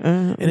 okay.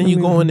 And then you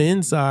go on the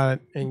inside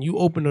and you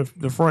open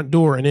the front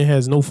door and it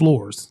has no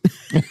floors.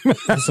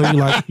 And so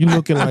you're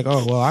looking like,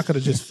 oh, well, I could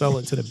have just fell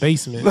into the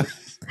basement.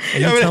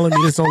 And you're telling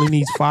me this only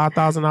needs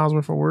 $5,000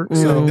 worth of work.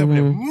 So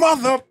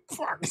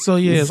motherfucker. So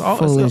yeah, it's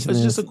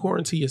Foolishness. just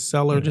according to your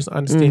seller, just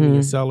understanding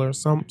your seller.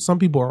 Some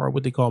people are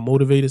what they call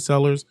motivated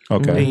sellers.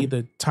 Okay. They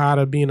either tired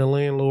of being a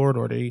landlord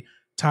or they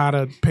tired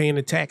of paying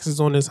the taxes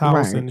on this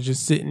house Right. and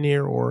just sitting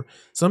there. Or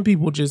some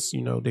people just,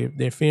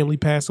 their family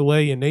passed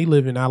away and they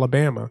live in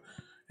Alabama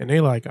and they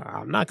like,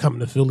 I'm not coming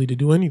to Philly to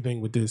do anything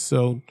with this.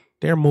 So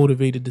they're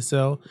motivated to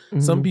sell. Mm-hmm.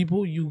 Some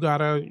people you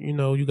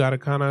gotta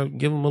kind of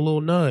give them a little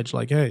nudge,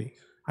 like, hey,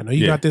 I know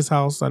you got this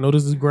house. I know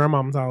this is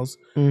grandmom's house.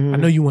 Mm-hmm. I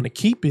know you want to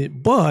keep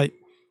it, but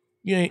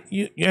you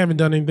haven't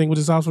done anything with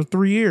this house for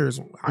 3 years.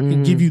 I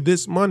can give you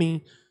this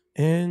money,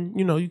 and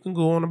you can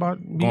go on about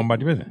Going about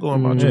your business.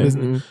 your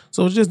business.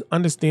 So it's just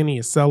understanding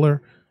your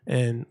seller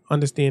and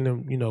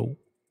understanding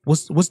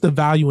what's the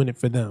value in it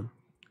for them,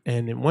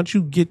 and then once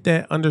you get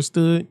that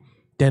understood,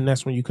 then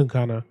that's when you can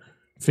kind of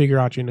figure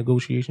out your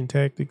negotiation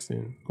tactics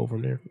and go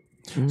from there.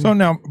 Mm-hmm. So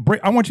now,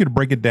 I want you to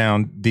break it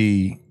down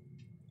the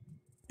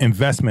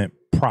investment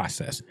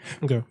process.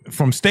 Okay.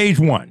 From stage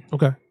one.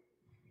 Okay.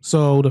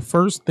 So the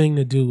first thing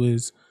to do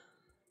is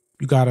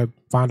you got to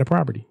find a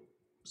property.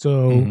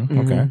 So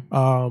Okay.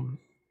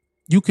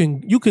 you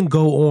can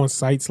go on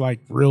sites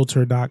like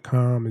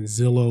Realtor.com and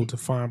Zillow to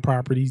find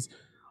properties.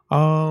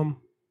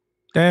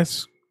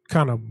 That's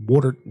kind of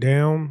watered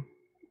down.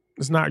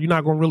 You're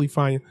not going to really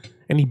find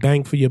any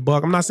bang for your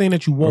buck. I'm not saying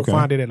that you won't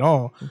find it at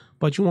all,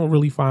 but you won't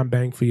really find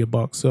bang for your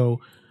buck. So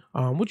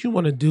what you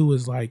want to do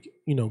is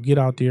get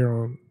out there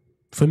on,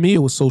 for me, it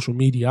was social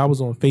media. I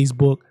was on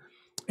Facebook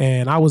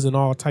and I was in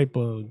all type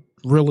of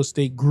real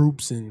estate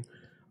groups and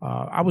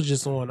I was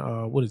just on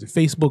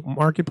Facebook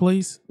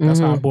Marketplace. That's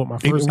how I bought my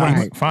first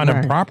house.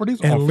 Finding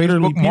properties And on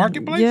literally Facebook people-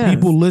 Marketplace? Yes.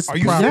 People list Are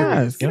you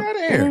properties. serious? Get out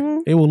of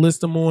here. They will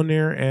list them on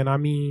there, and I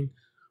mean,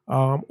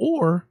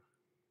 or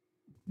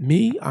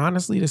me,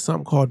 honestly, there's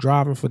something called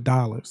driving for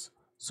dollars.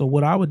 So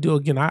what I would do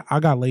again, I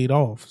got laid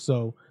off,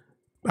 so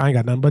I ain't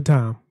got nothing but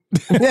time.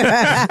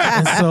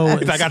 And so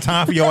I got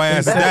time for your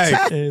ass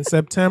today. in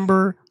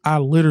September, I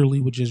literally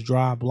would just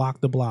drive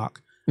block to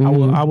block. I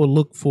would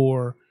look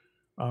for,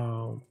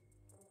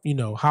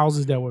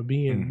 houses that were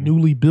being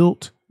newly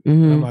built.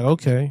 And I'm like,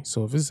 okay,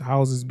 so if this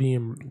house is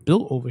being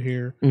built over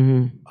here,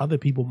 other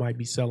people might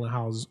be selling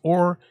houses.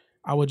 Or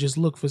I would just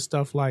look for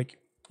stuff like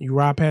you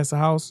ride past a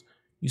house,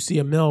 you see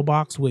a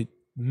mailbox with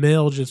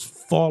mail just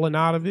falling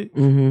out of it.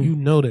 You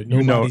know that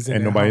nobody's in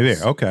and that nobody house.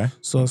 there. Okay.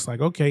 So it's like,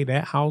 okay,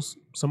 that house,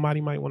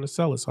 somebody might want to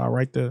sell it. So I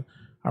write the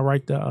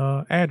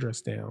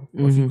address down.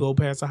 Or if you go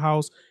past a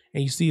house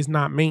and you see it's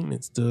not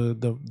maintenance,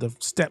 the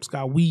steps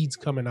got weeds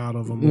coming out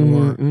of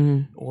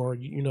them, or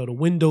the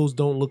windows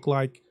don't look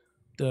like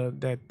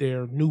that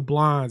they're new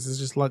blinds. It's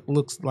just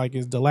looks like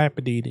it's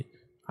dilapidated.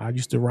 I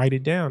used to write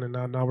it down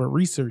and I would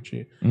research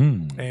it.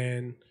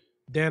 And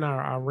then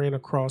I ran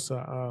across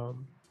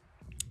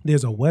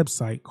there's a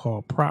website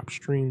called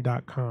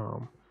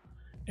propstream.com,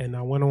 and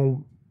I went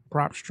on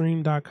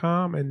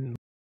propstream.com and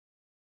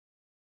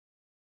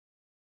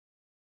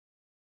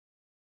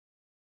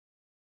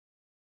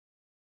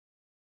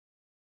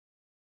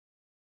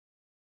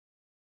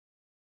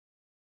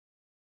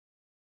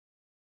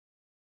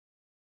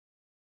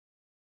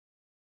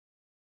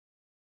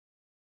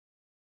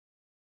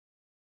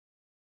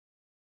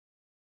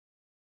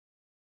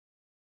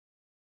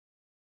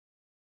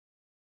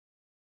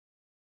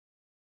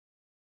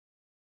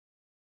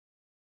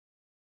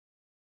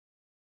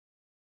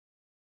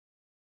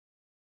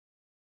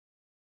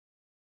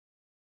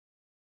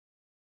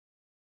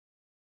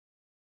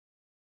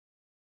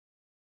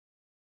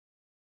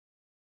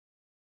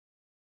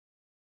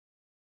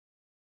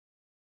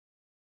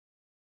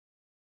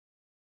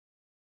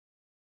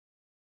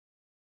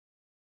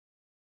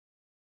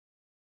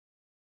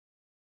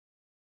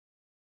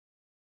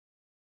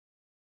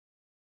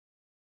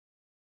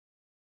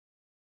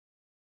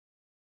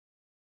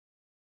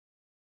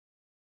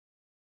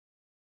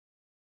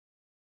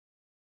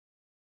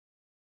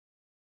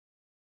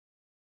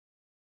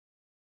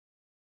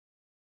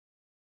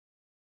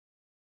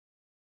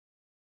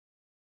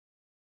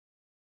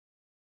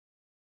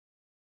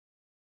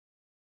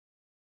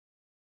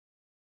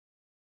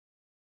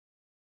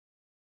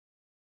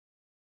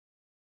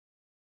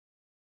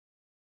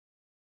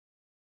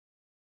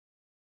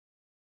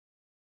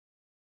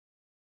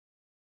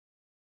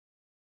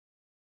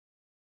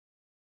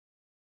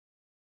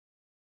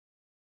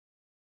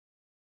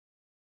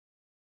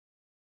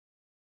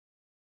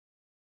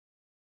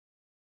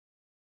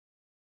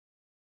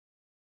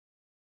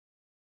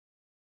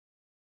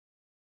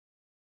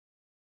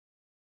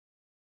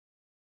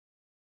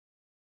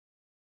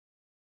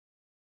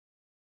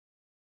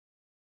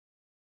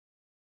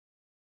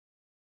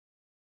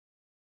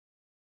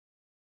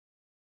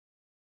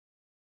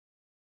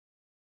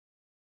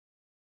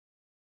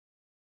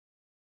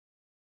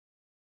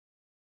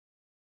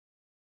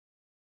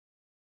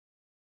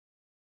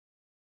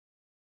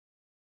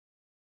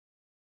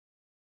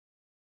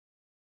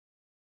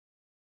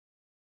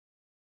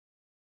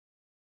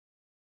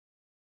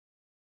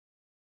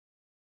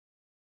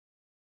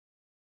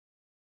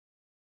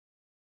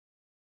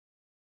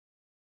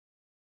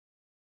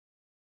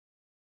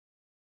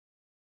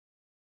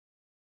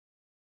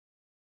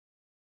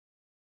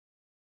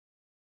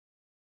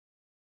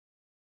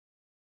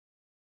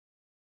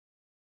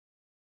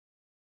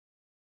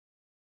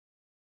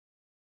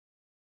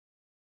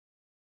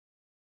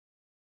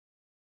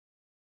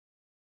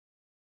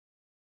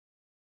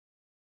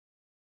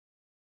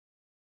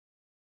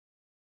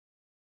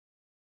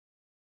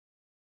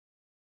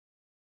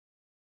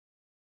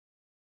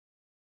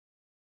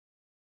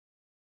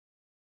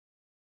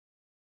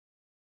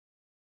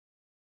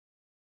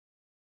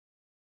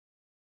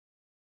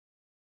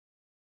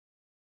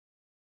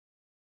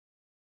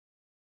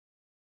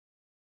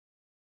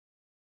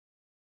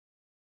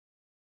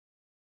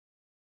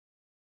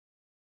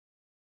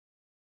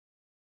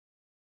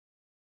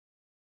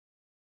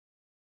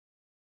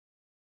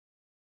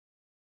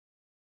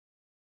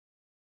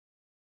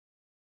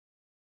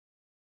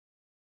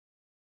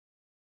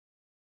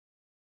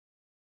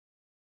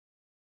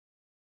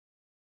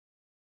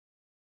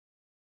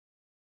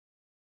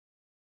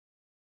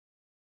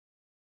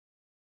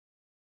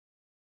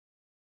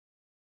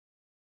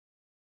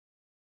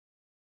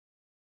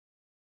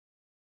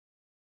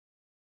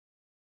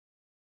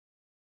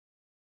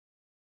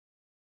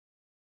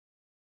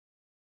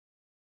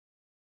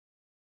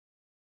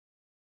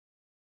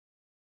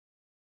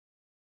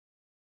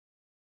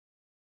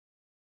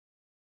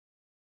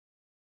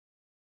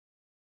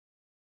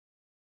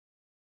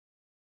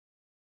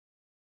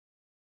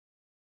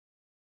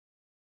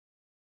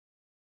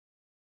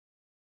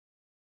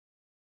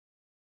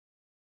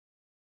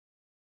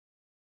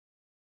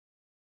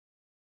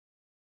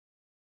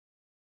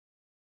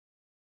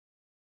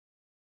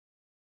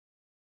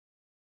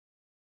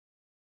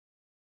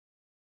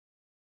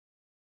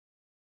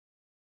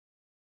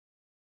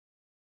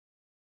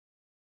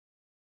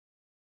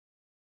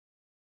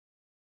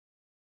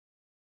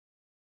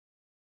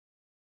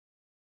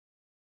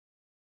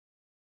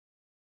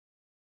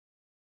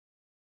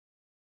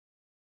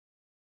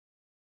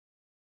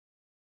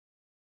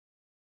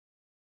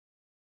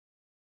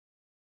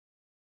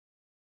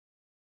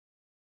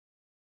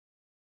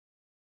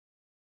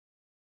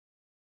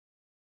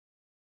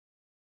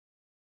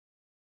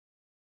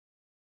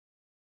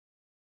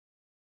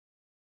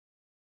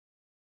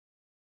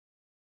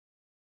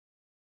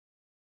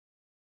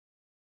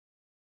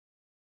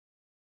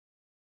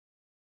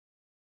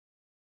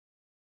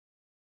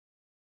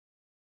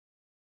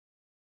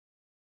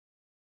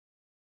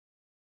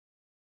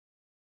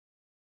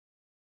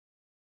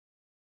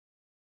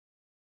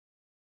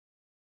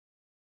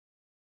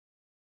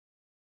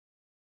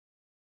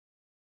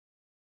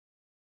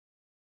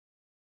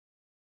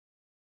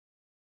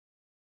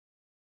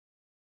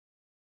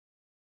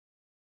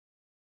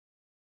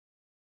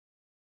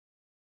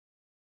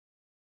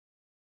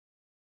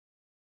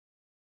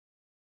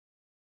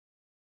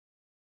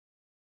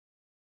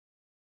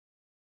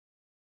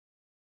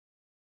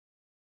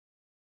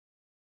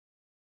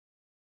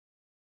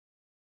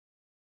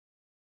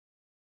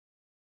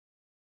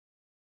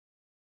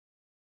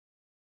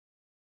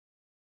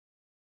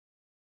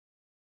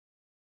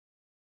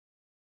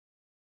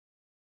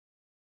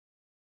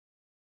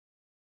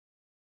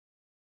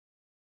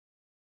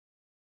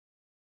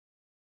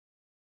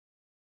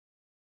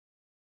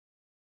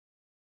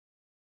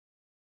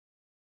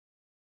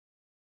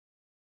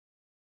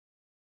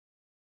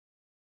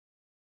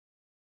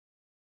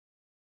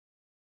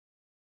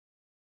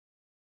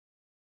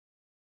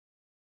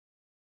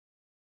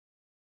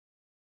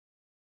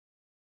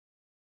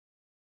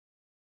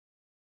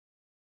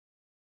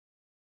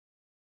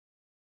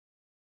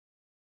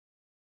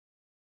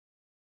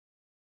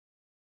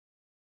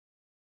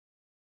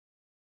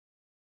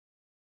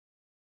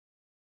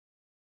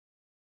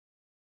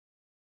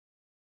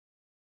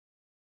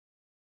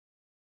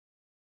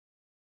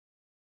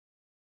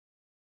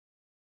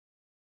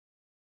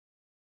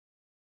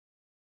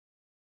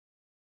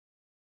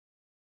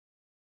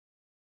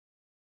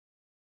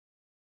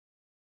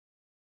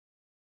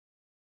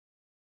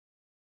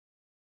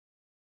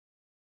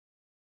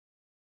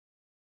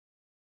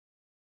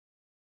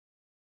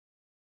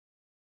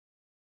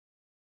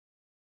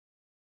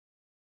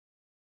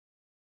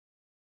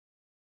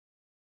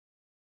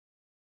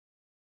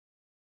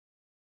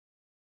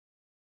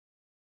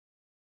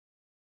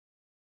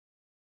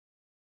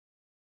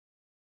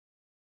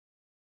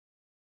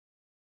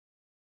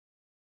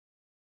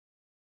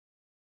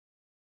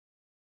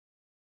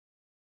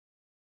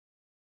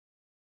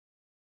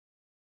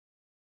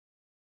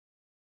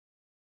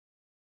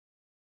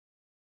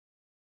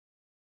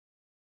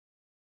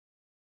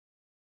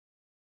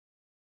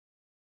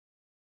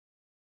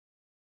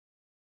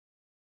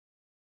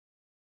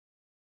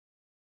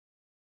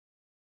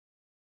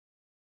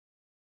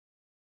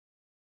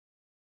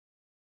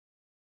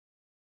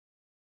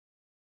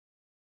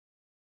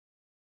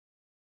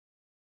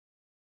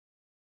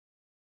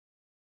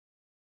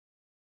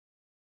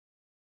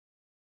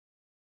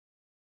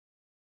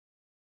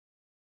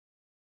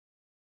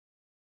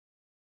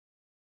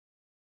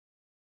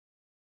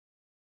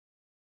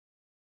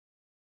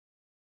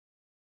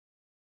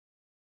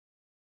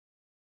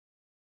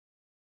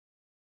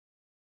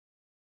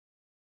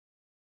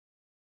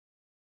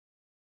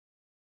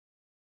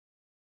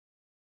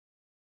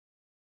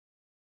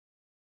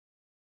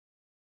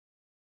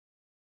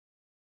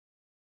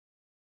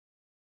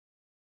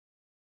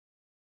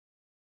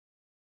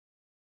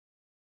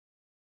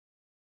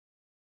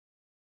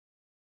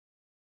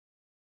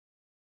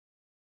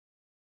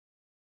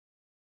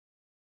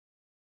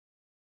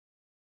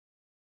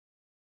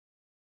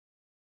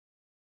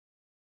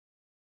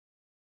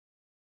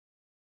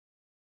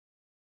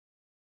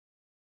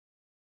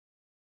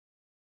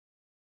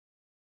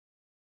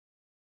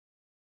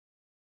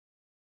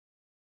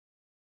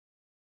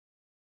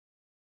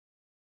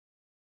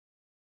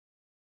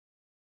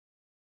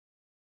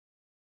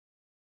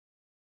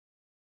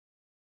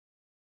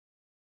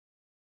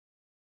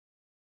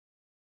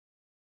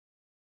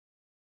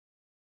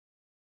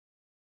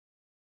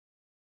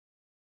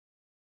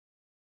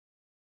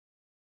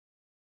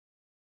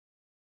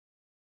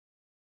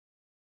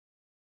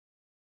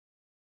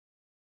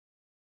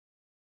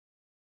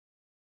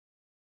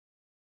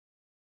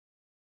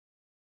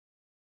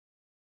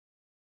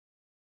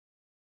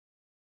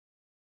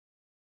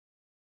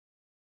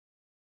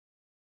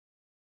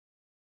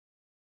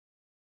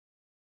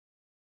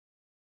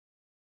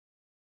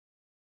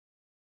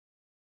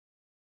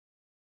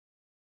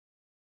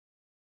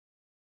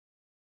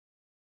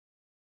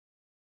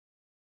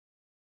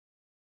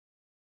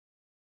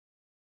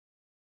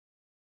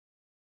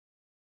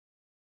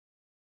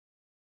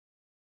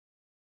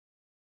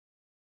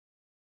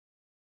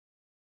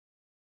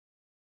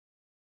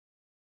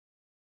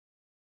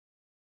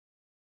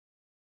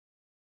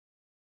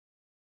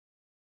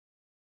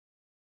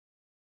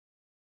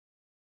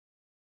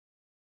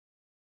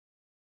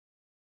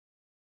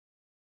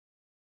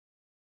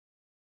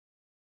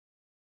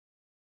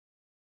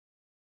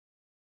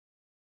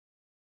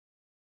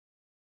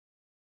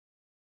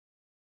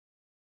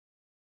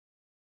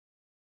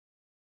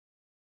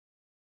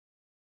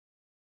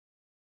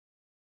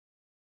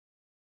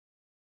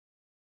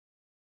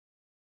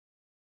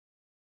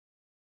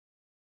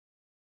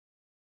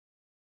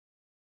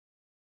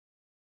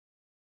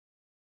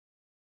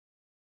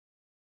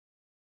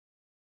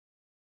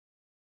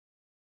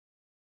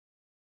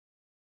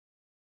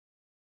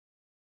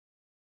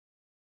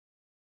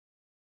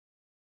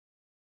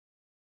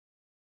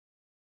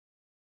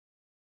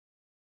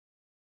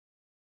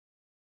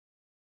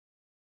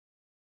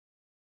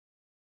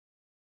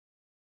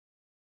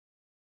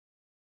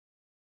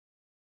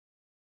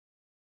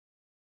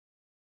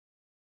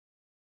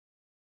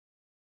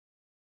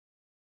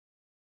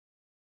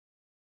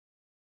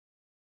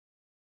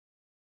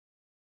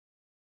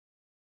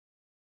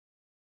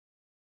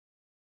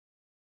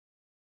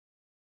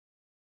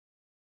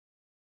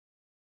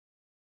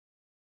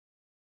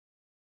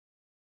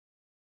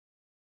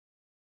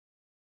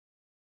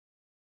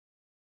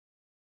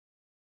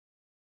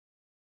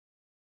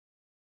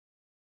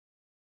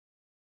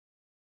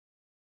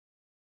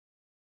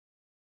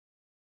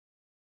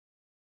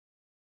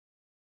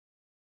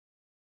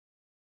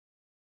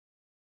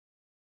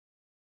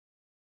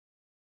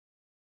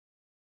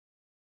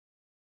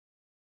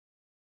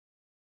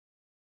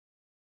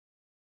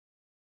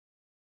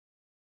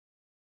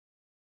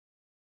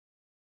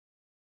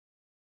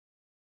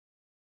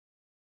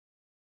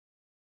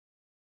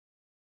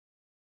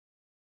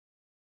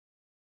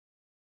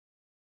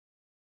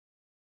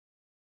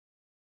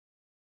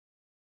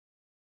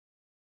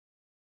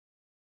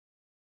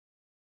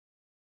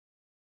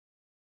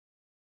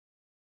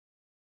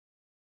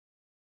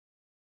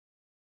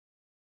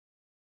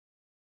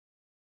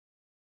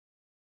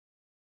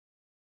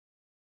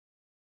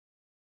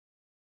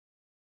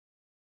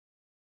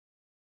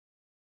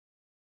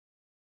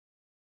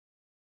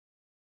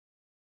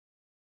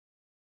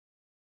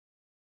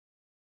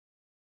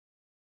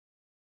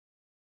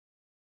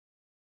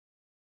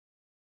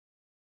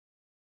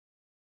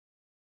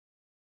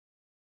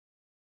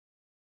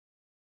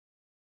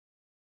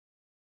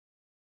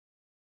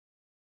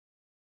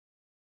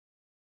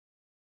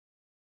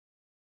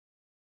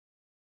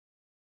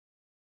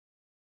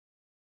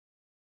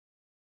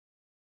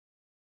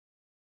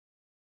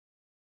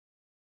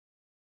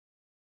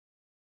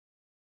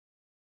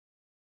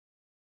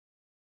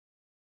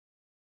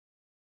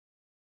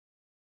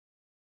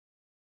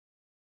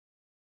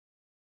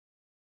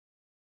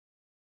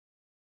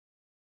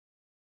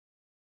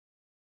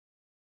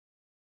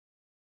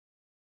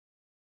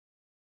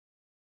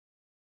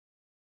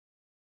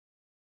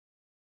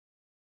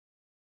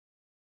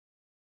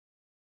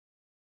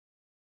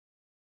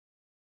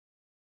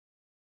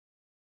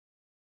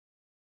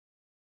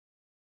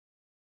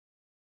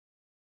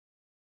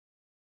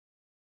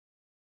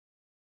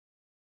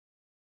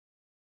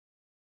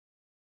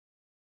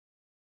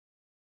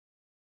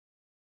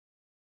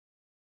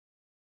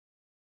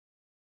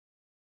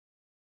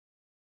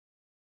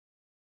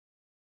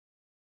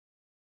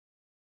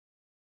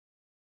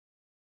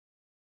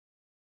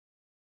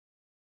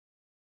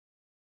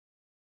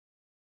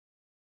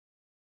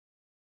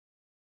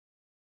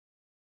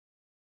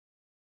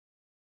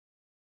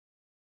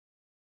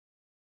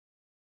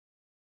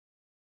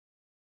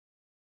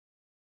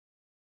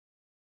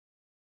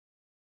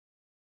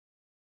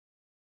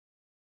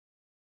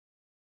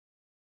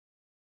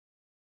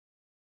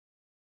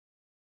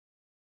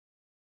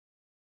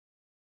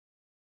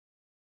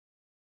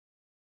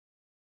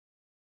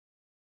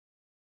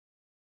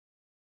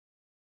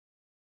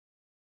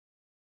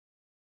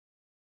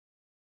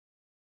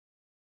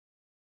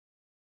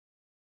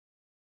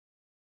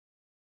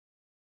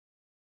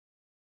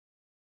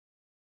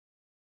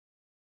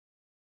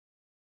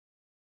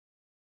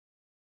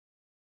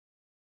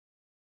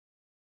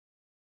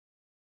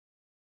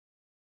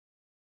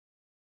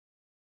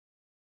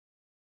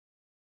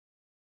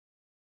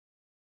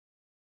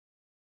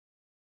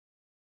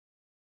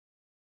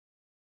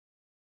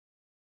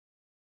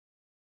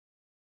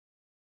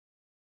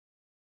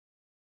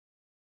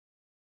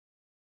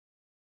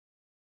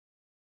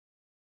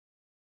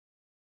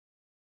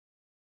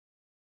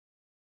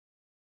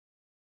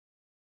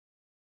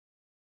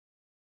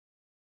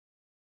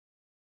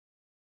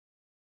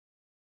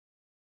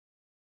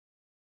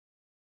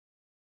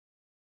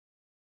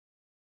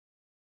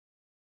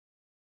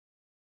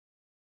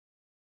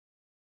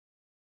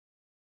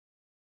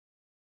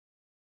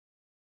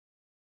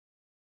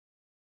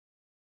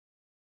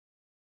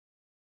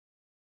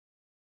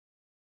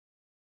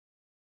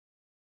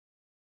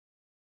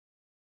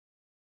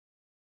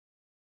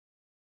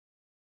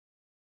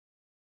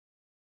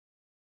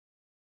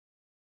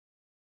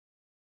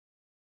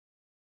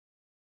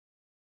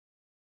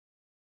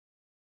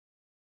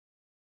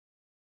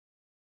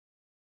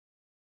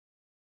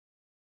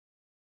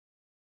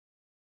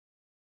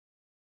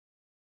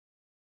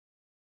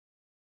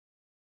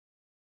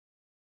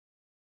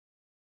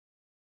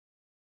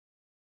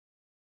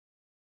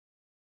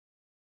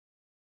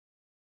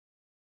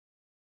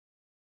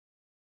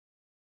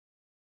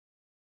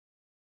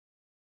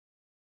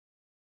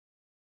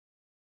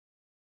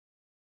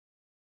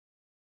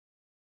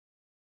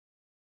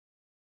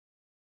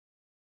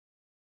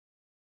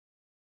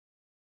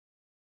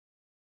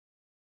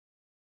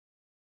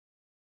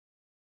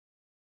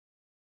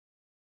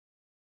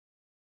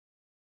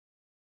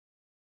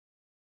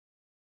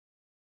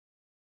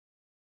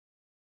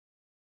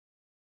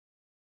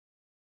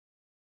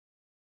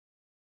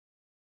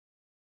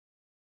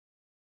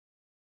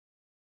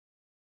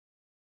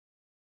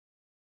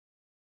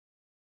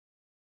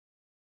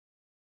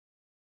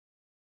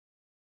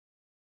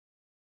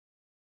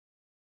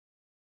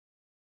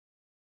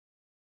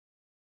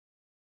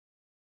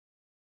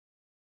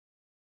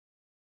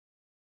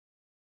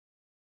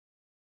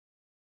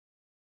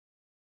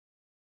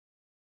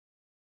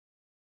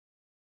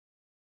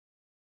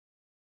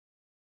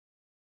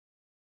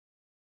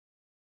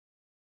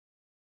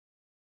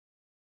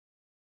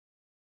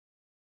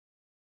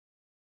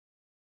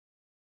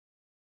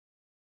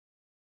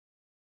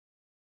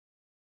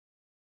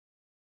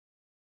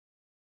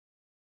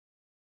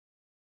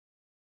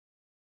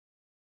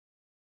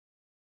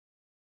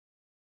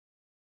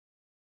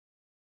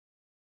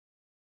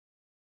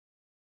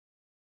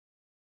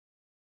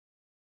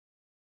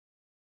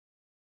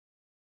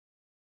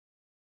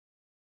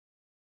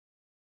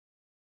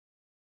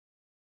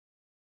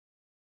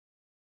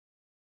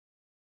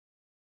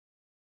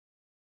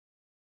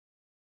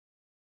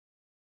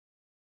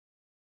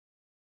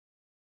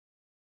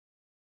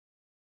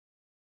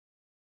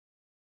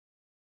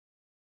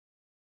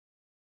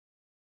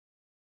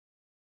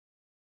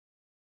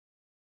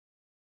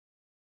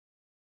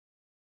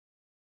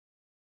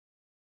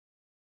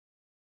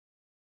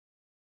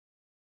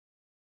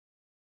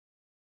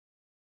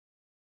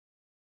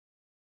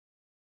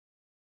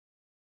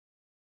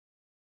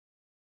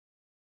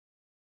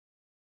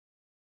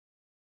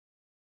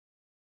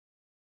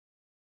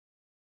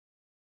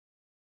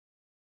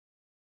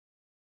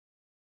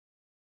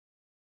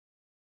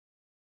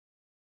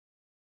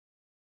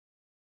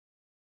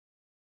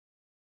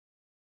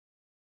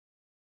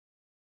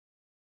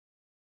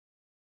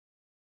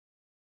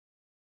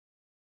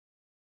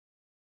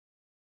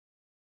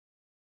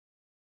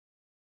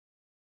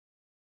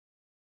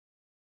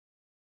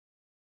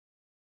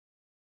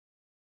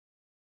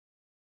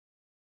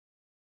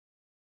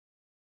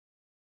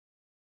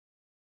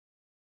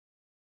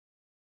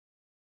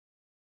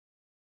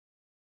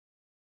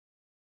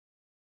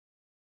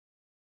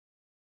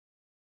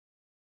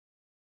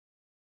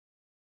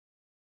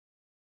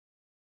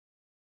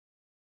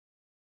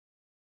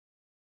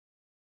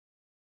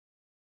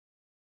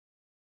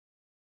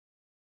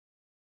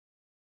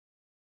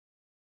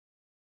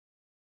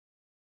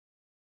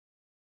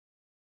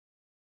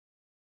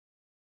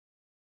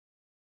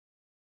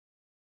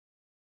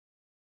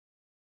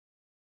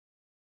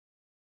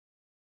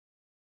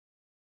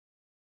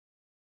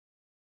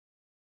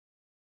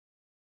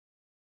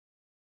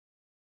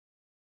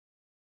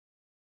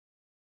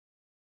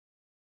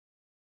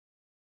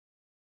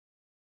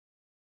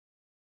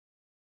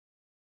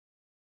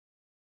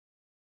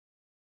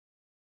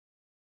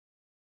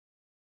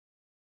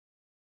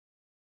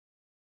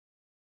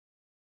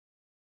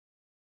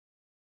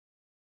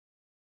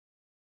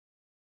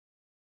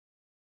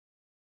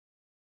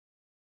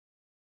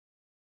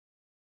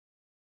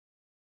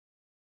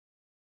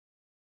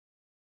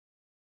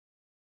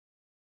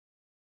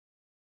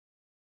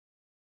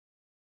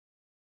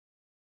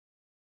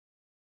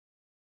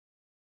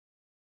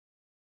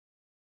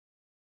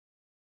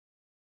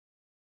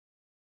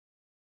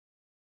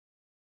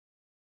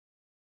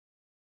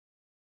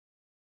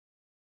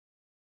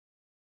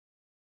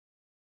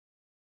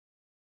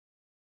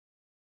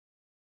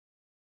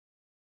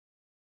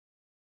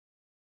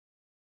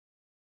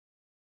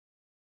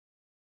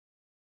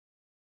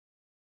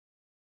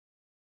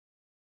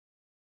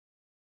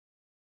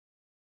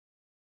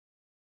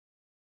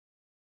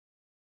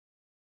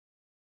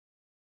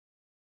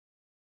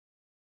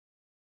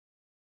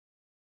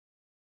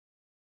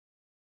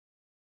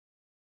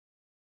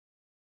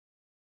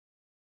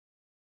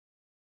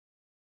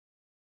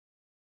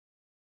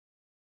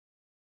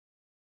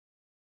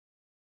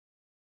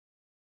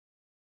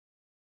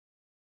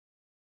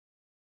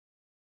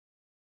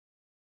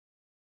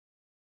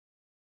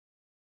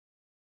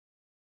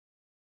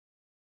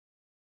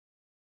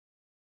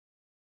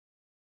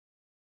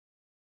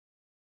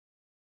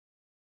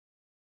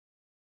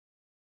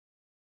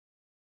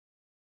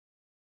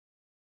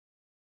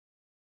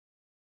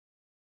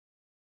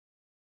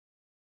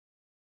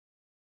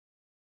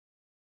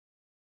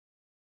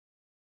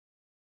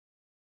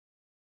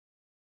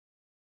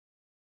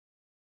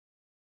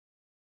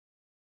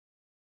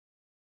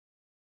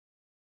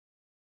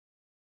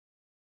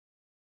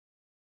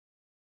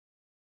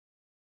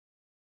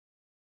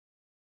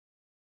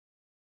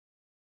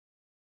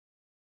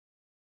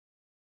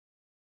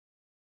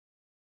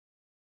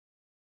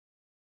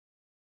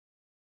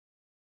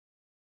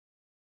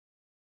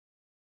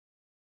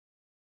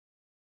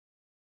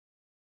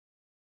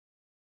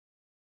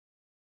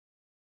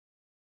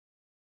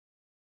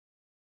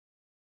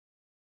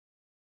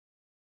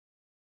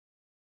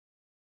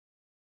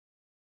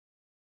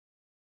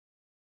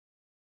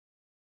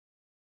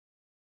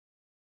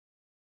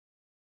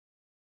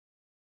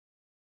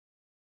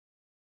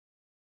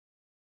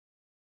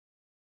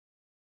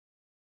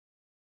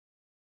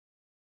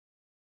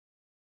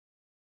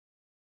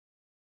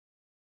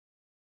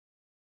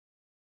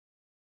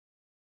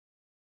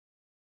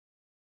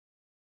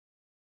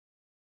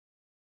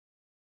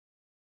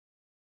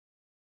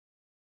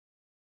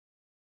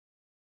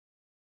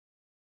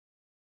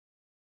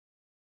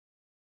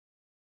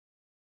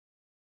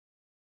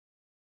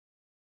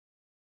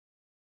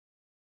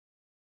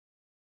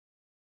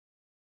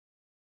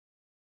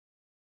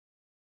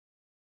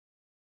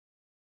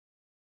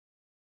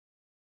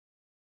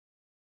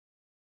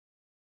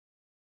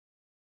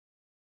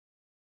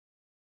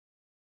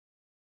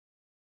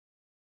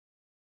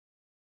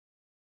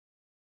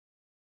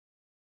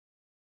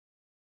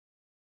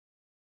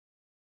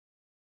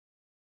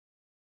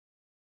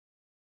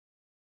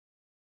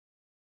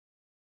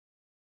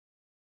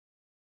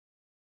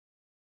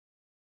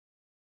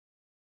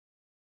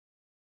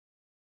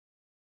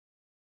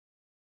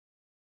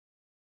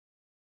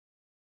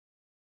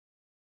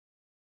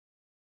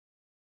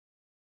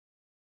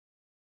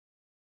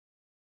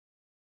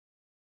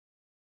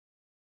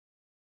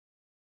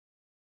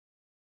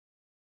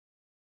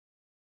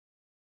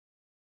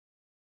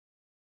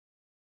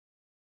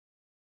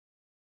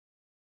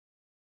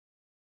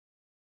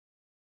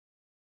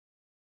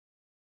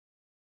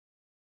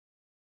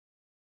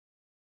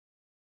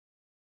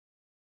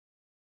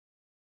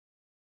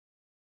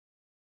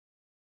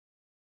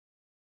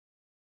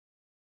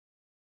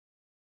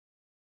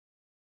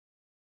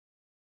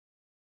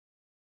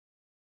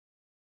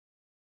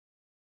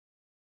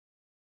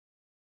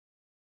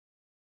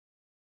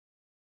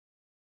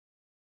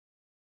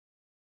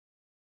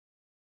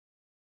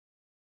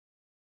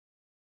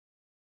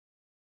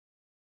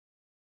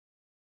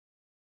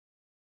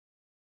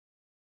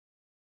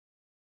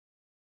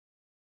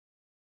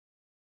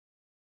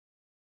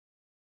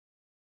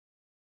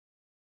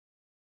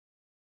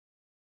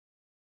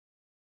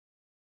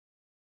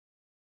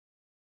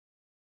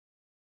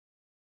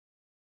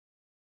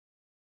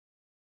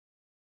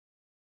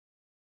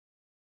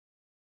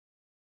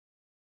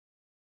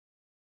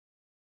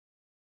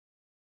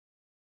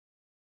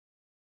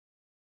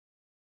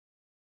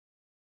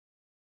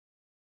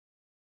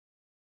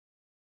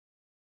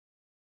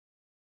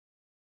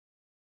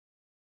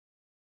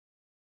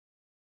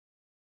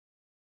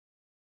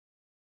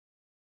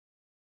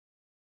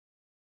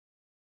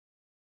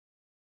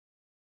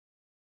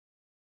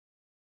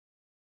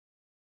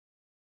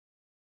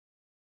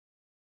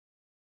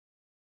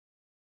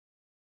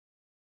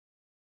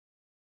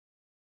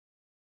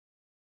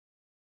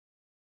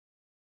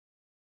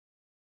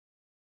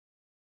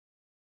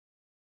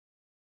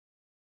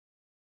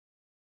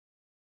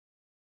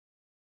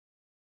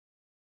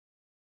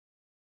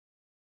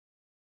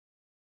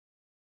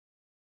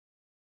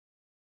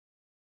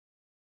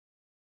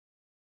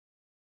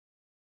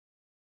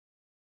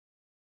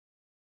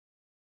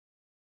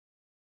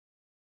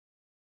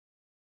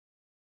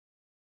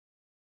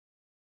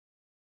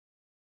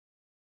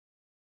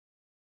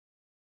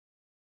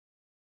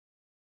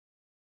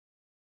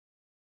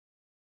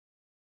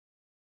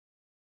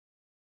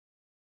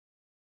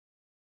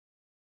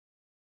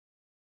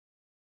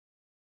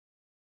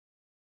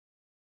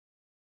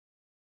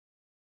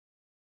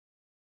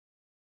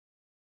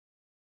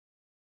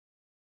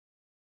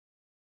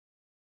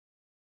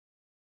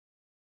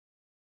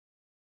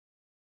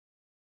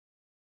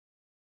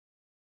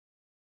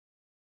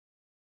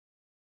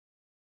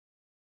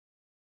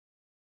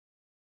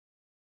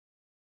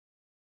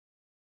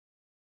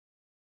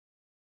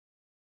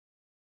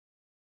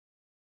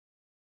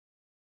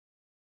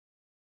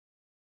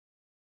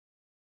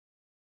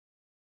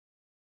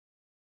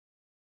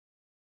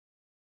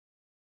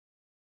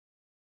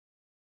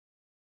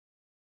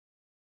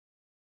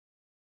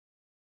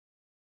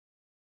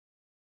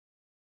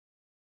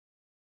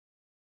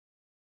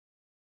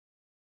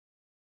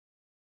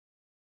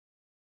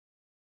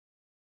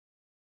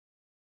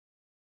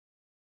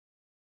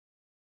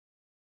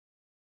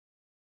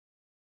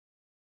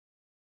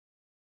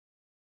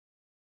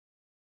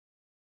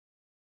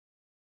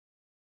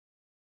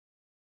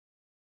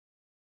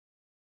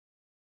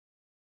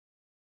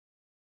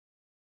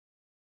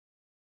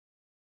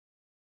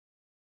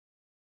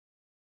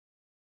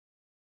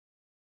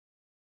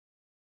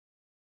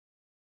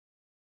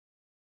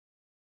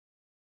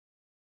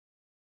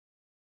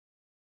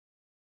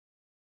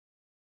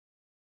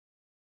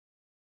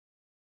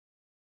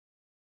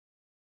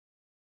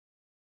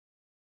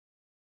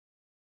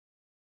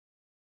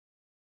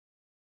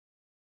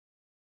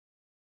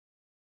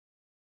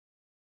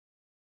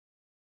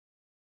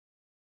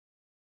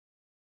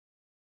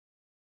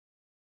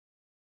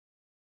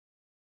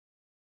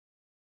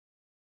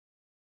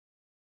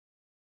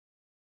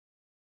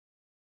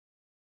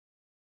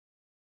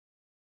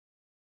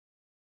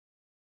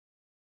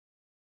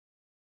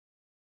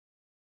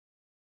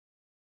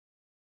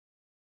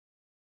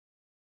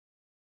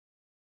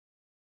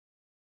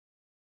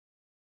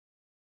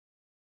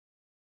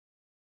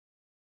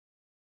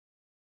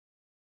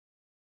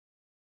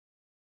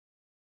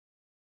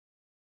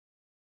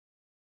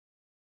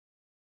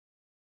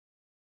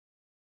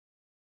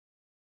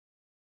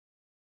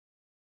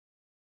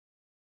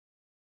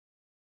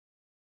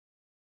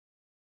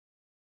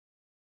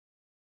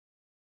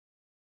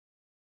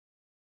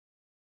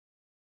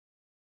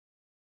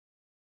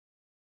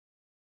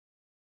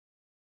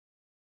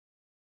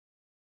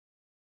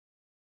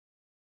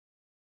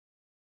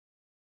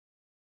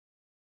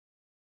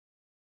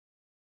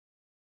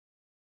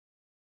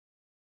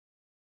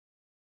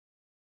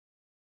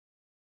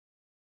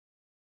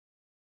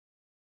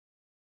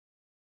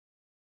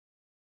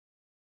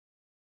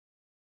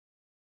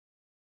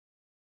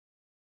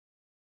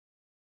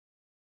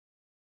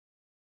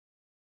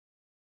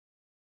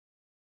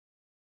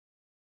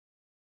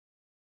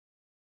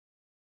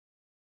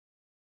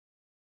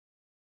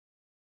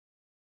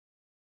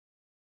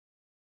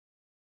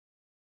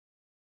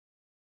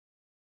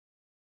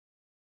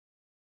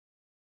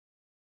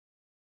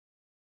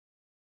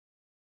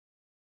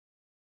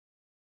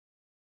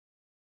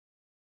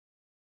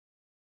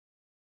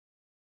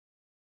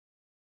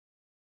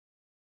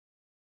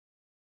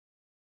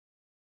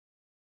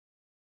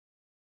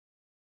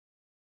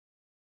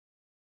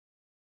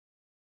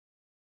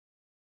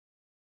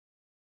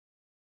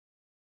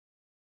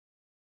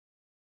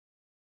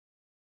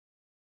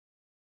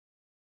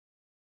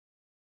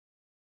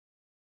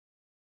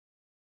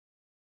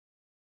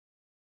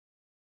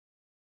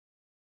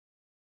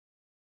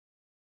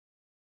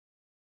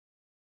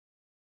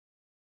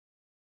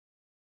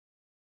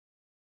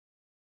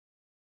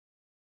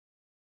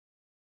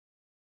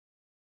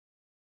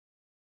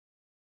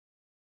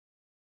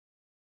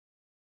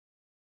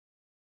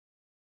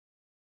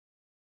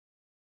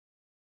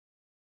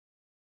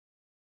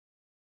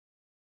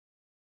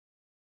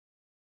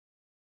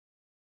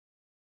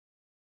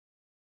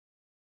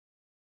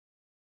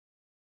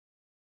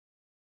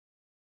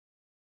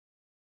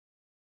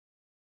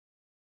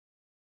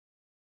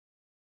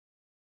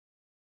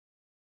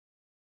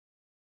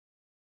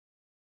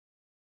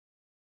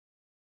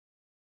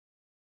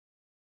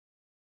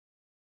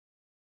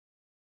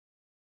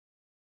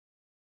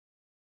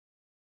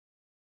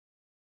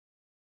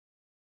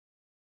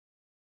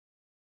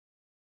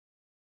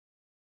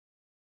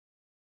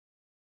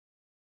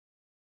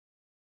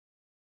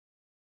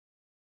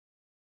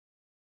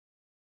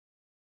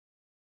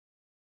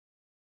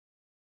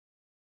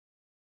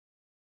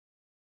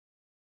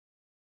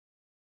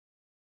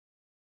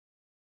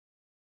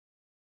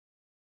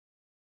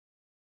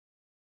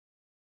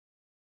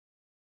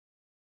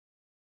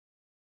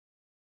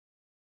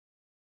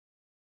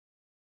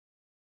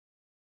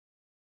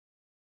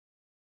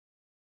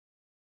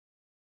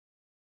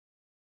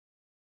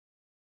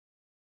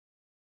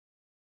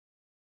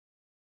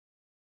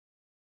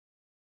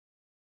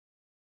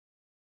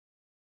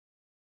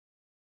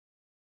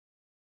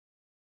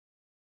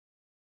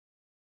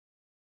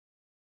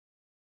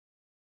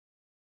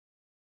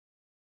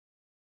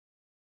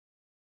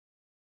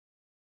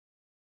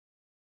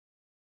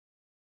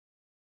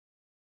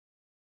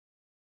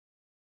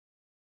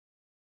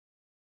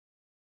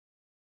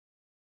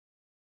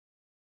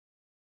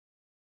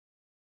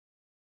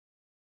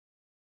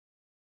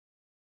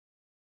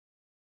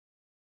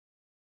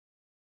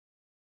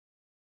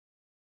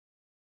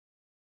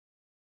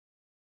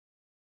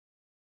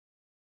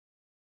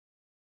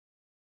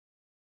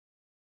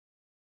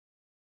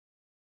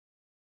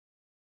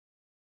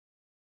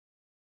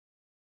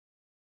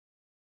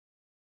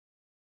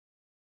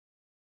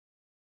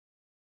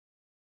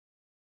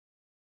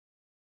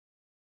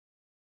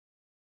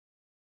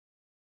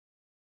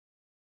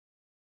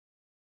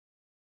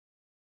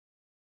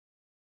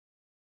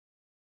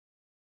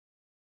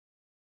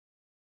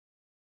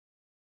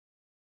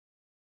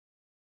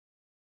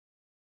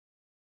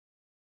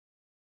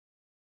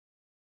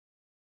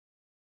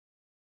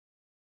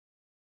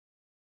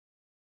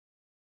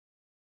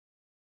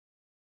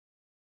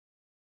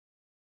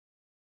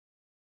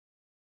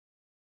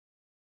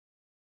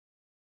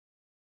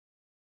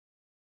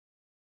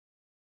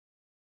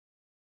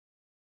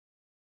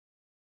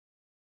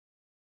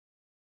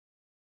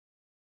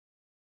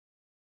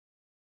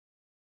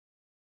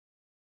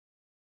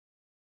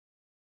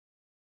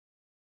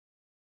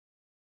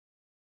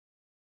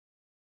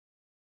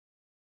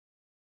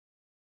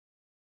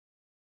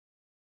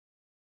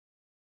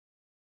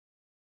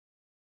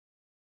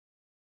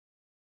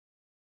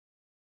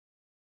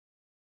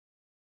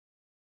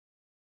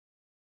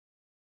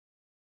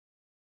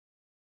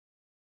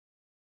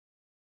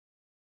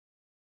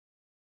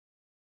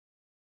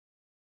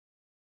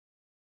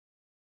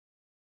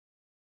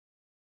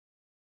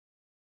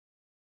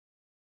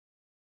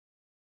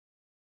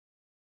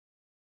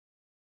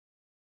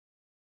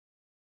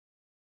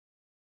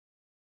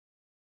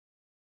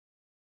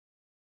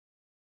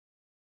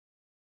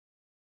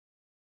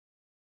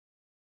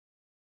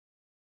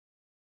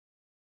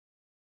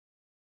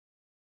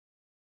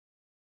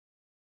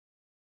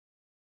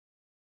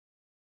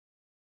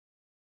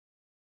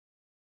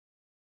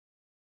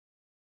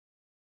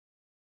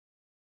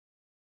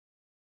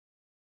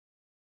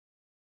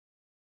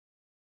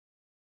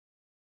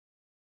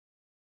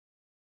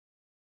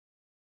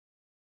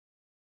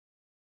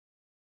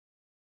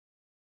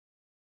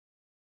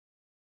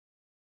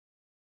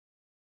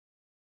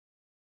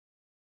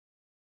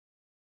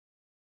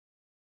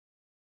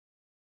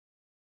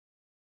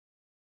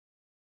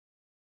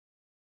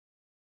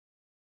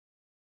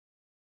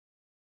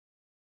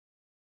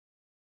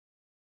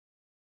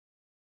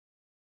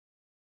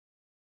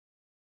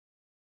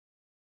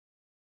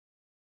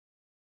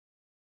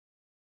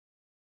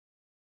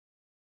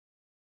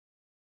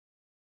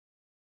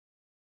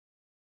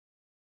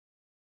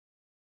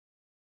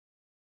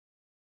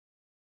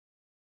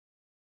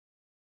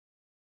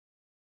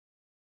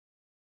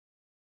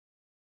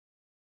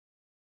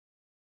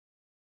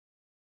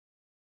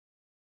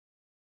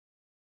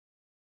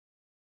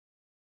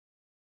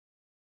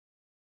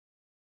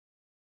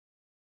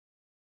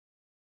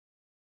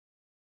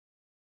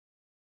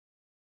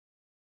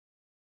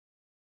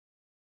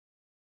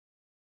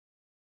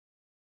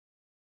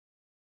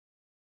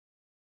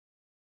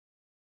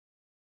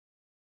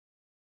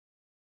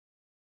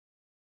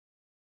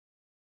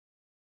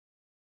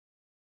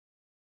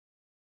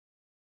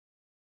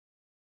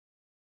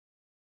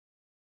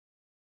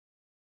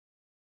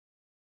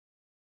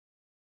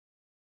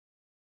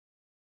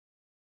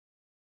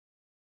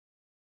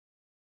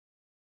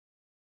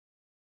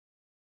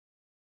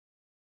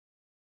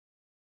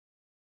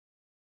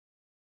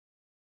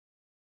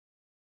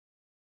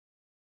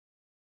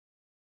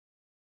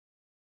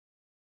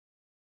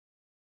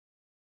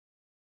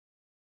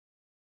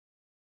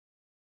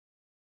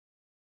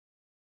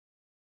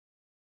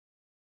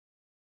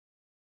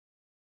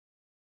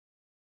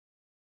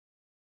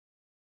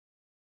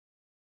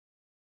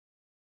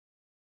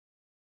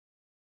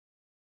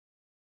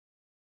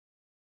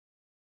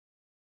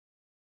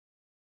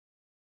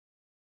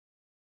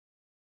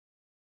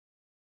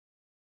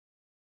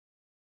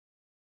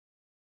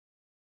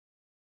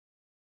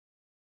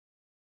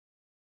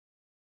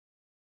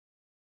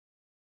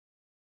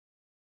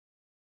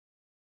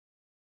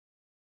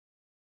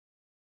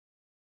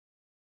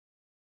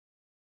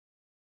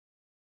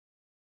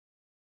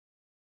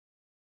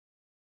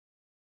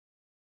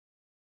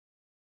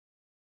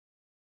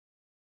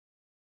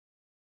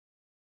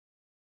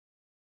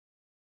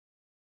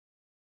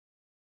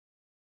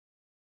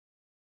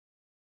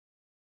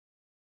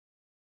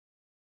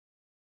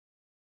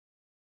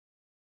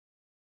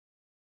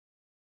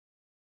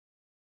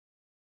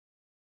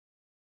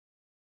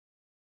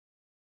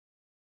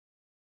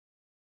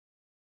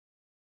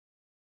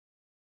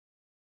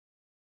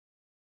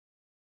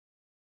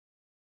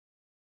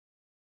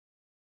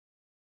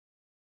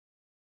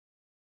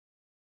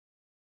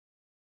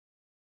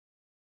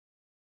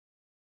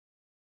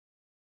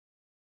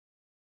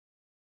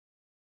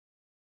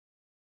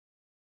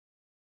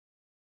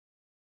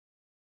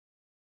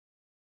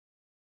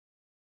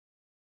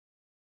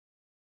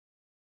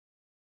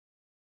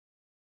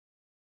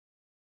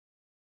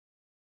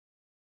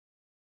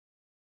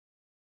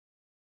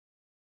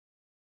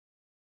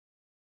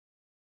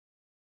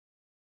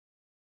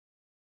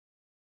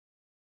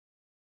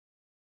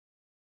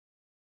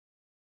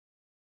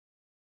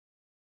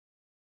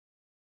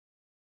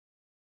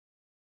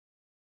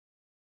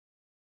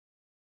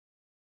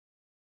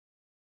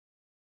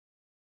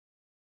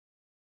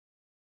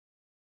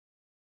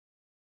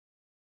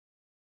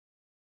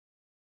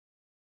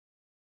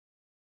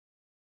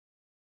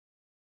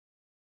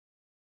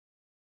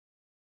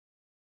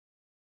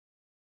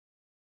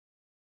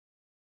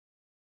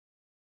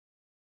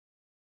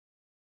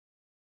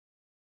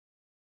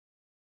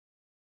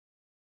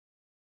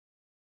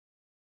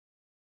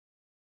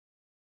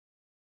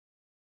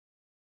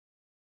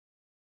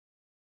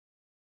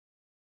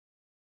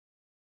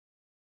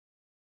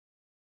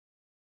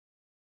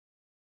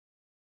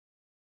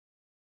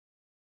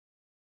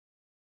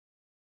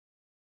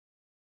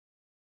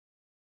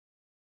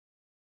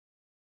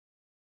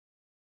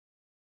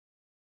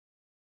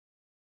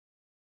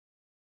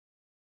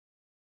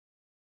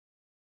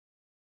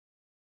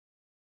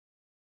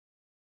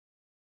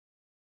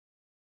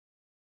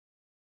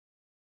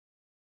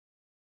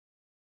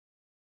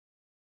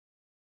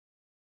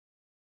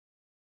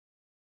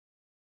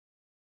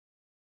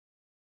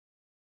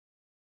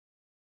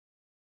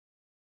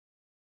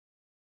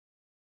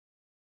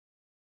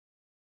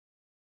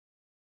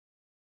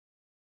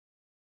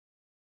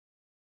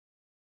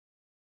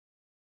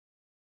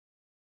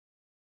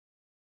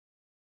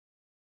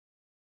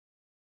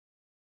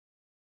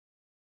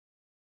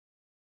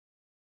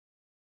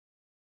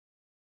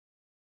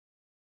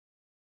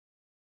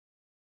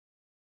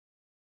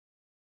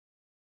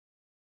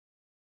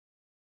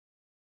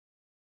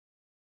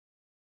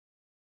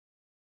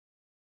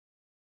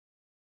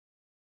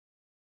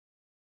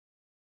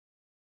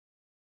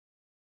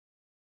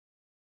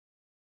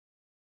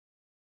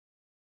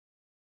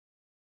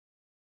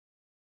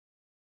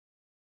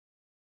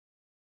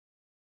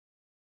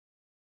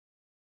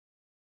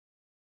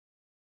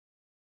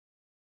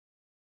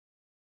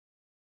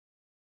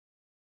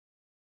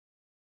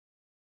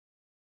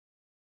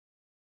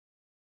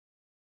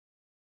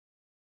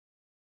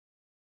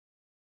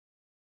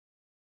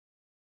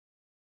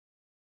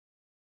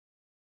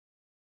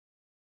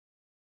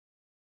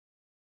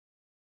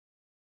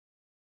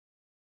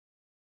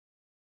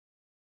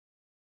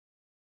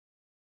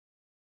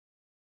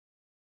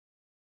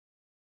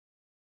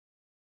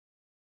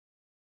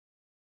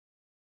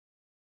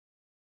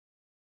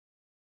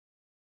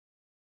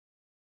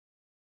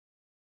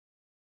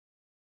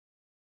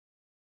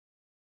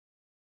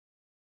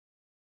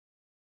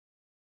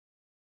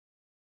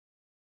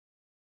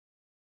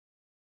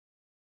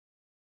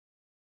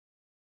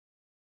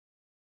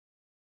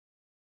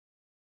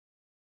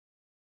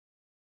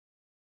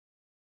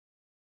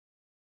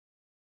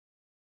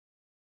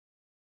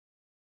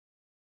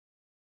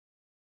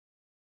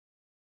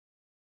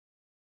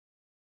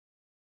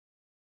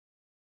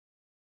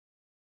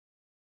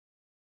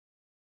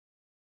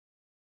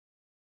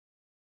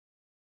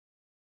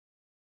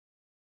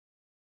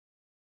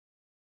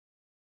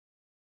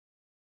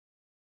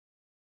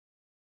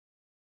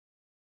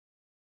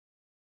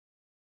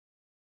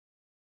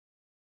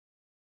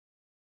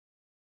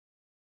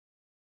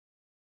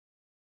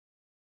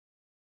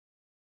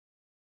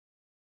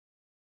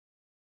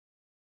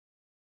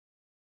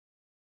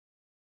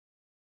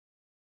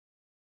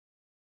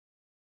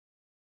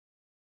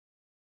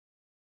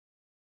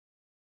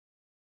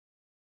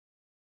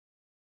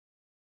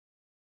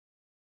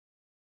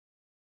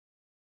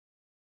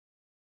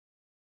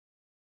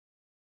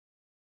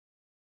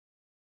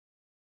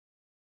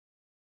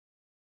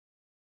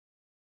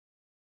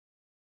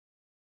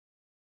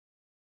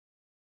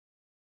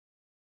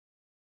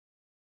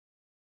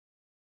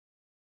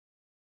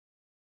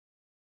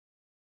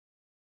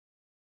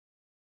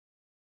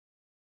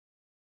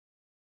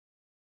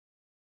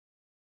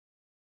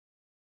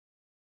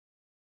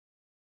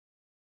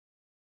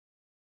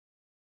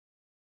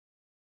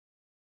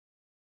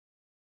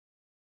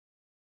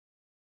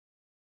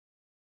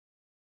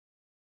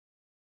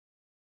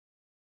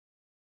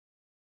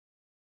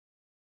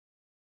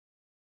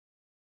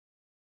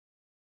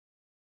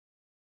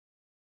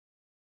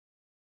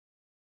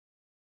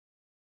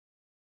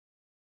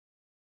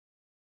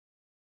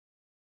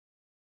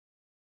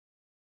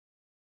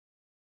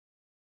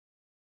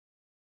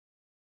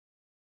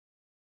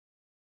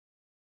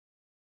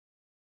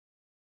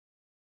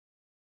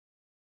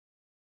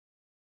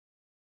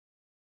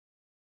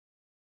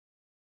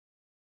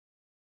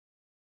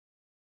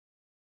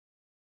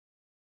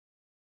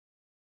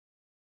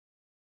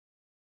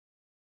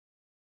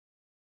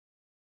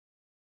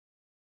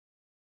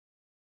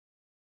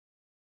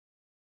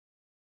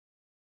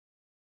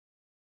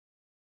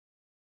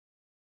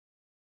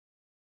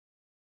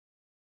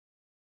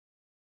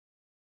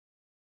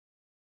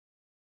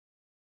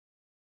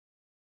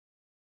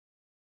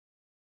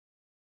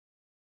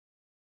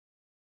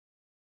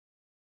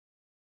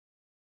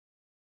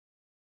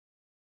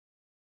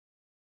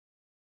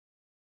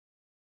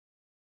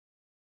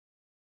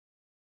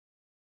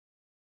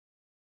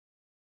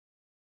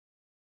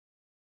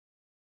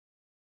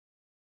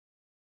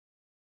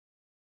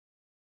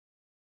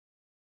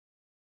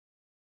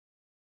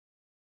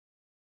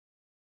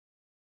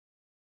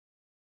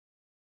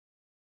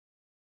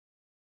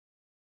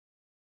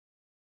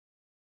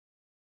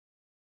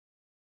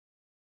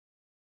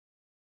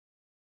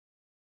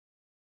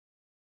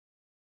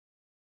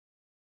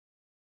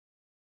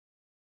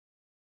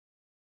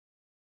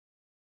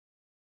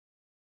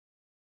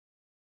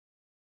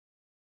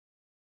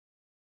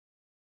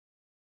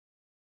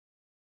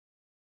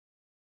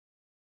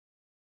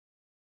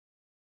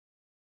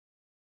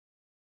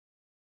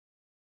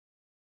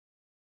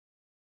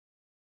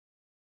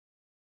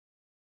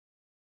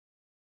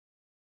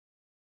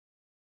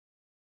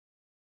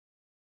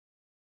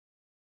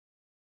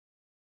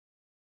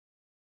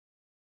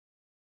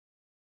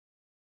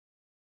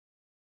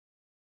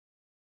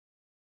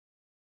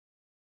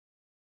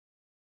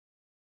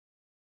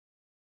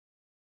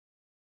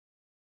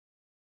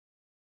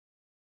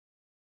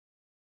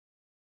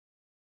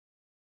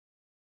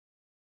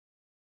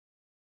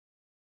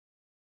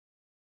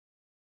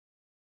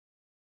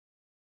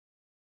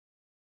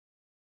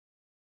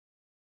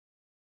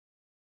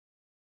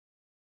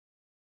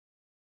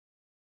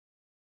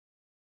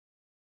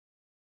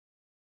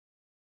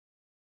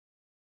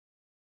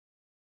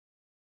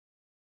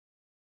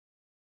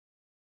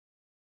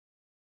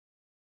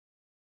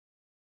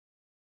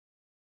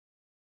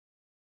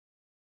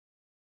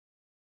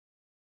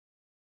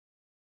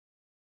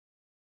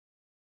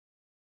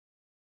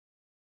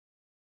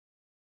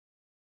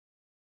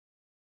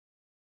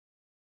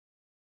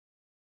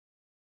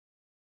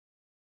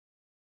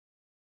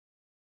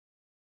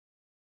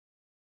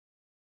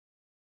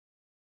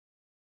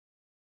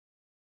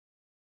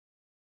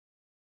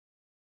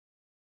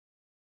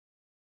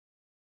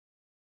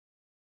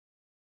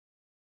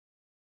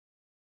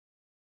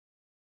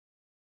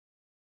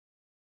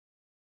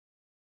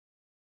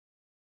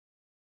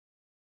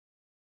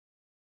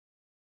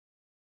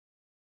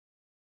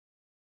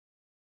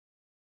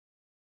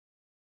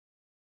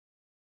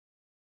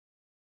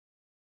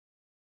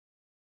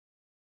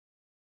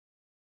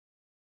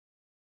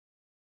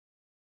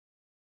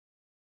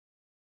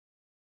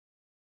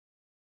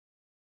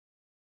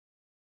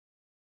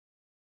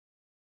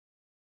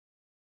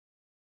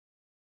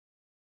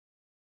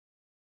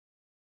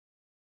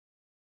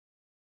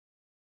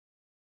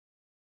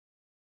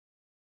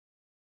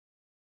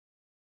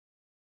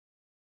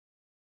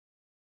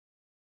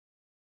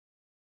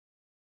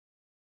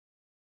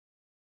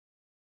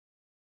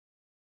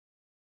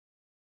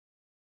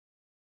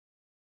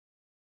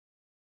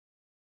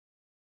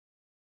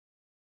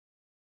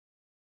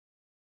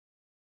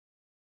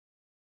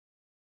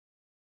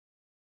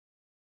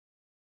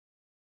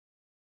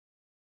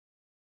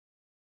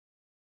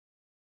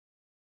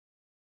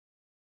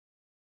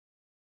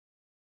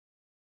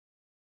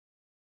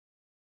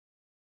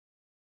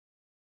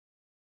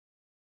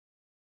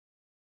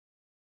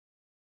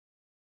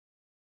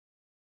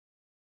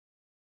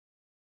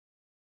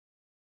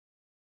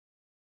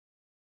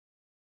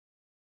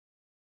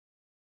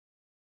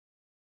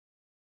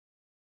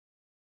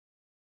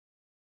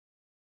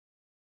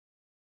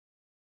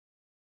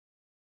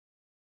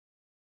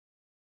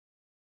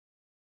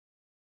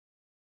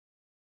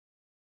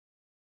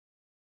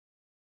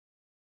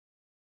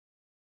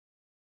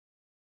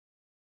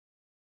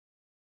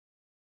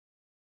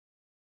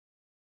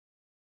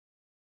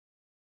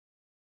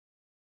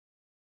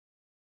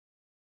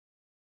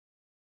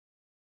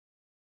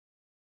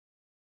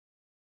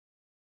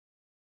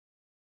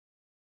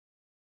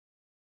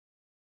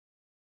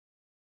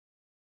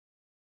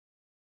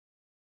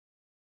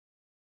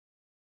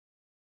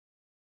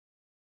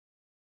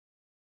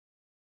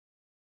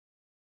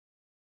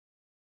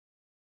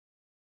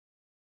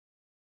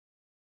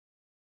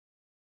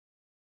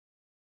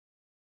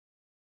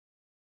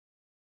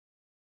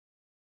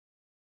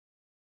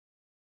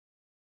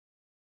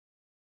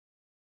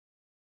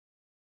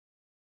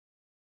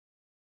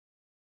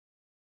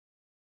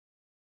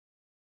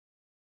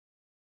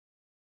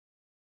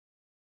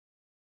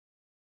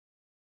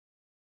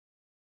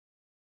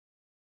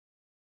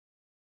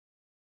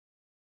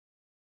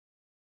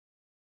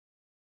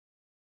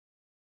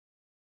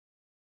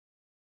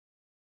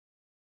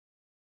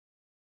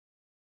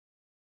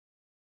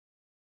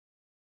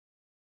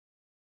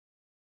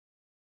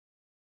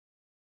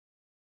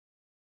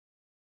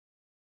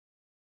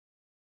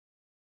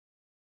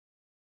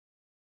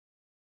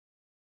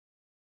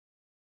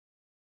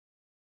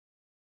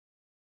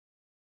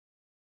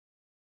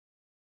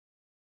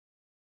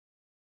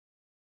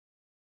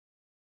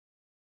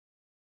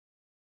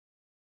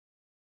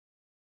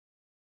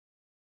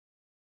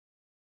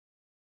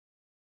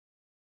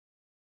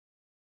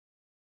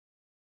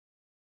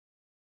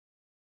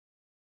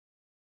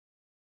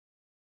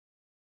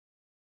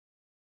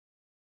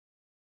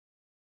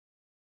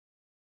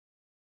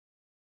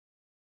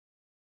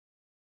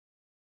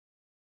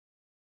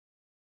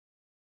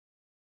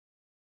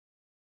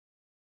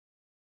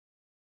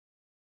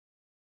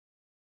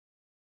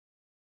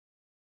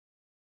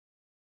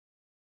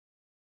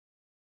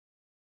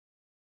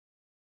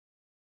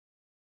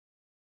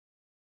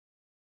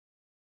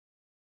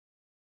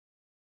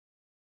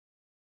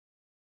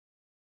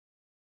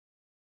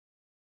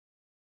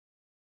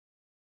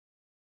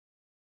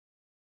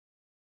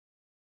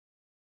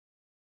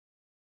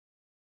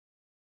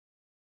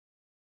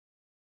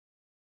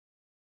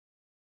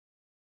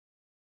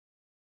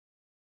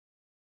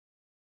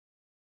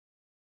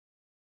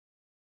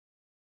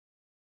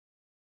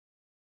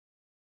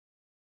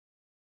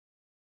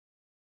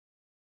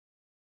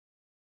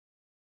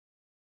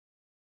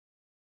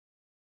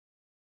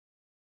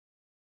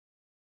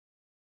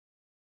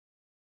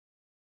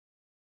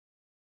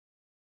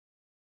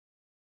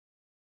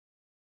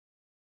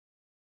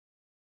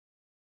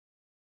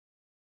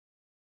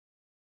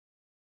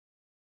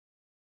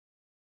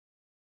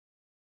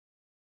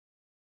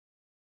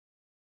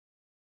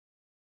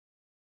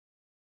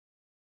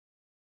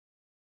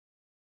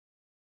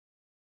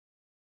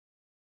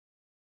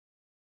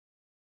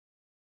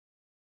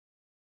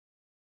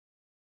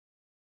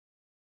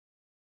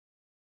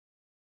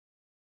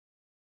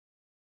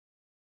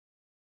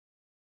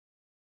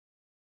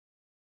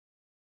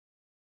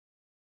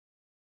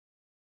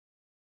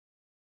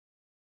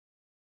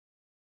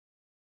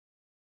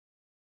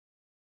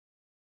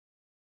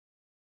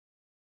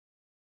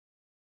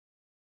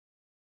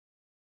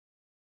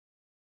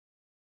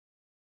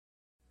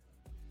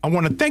I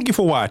want to thank you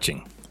for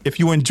watching. If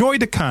you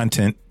enjoyed the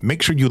content,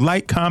 make sure you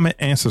like, comment,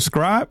 and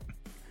subscribe,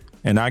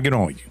 and I'll get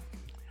on you.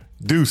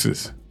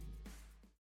 Deuces.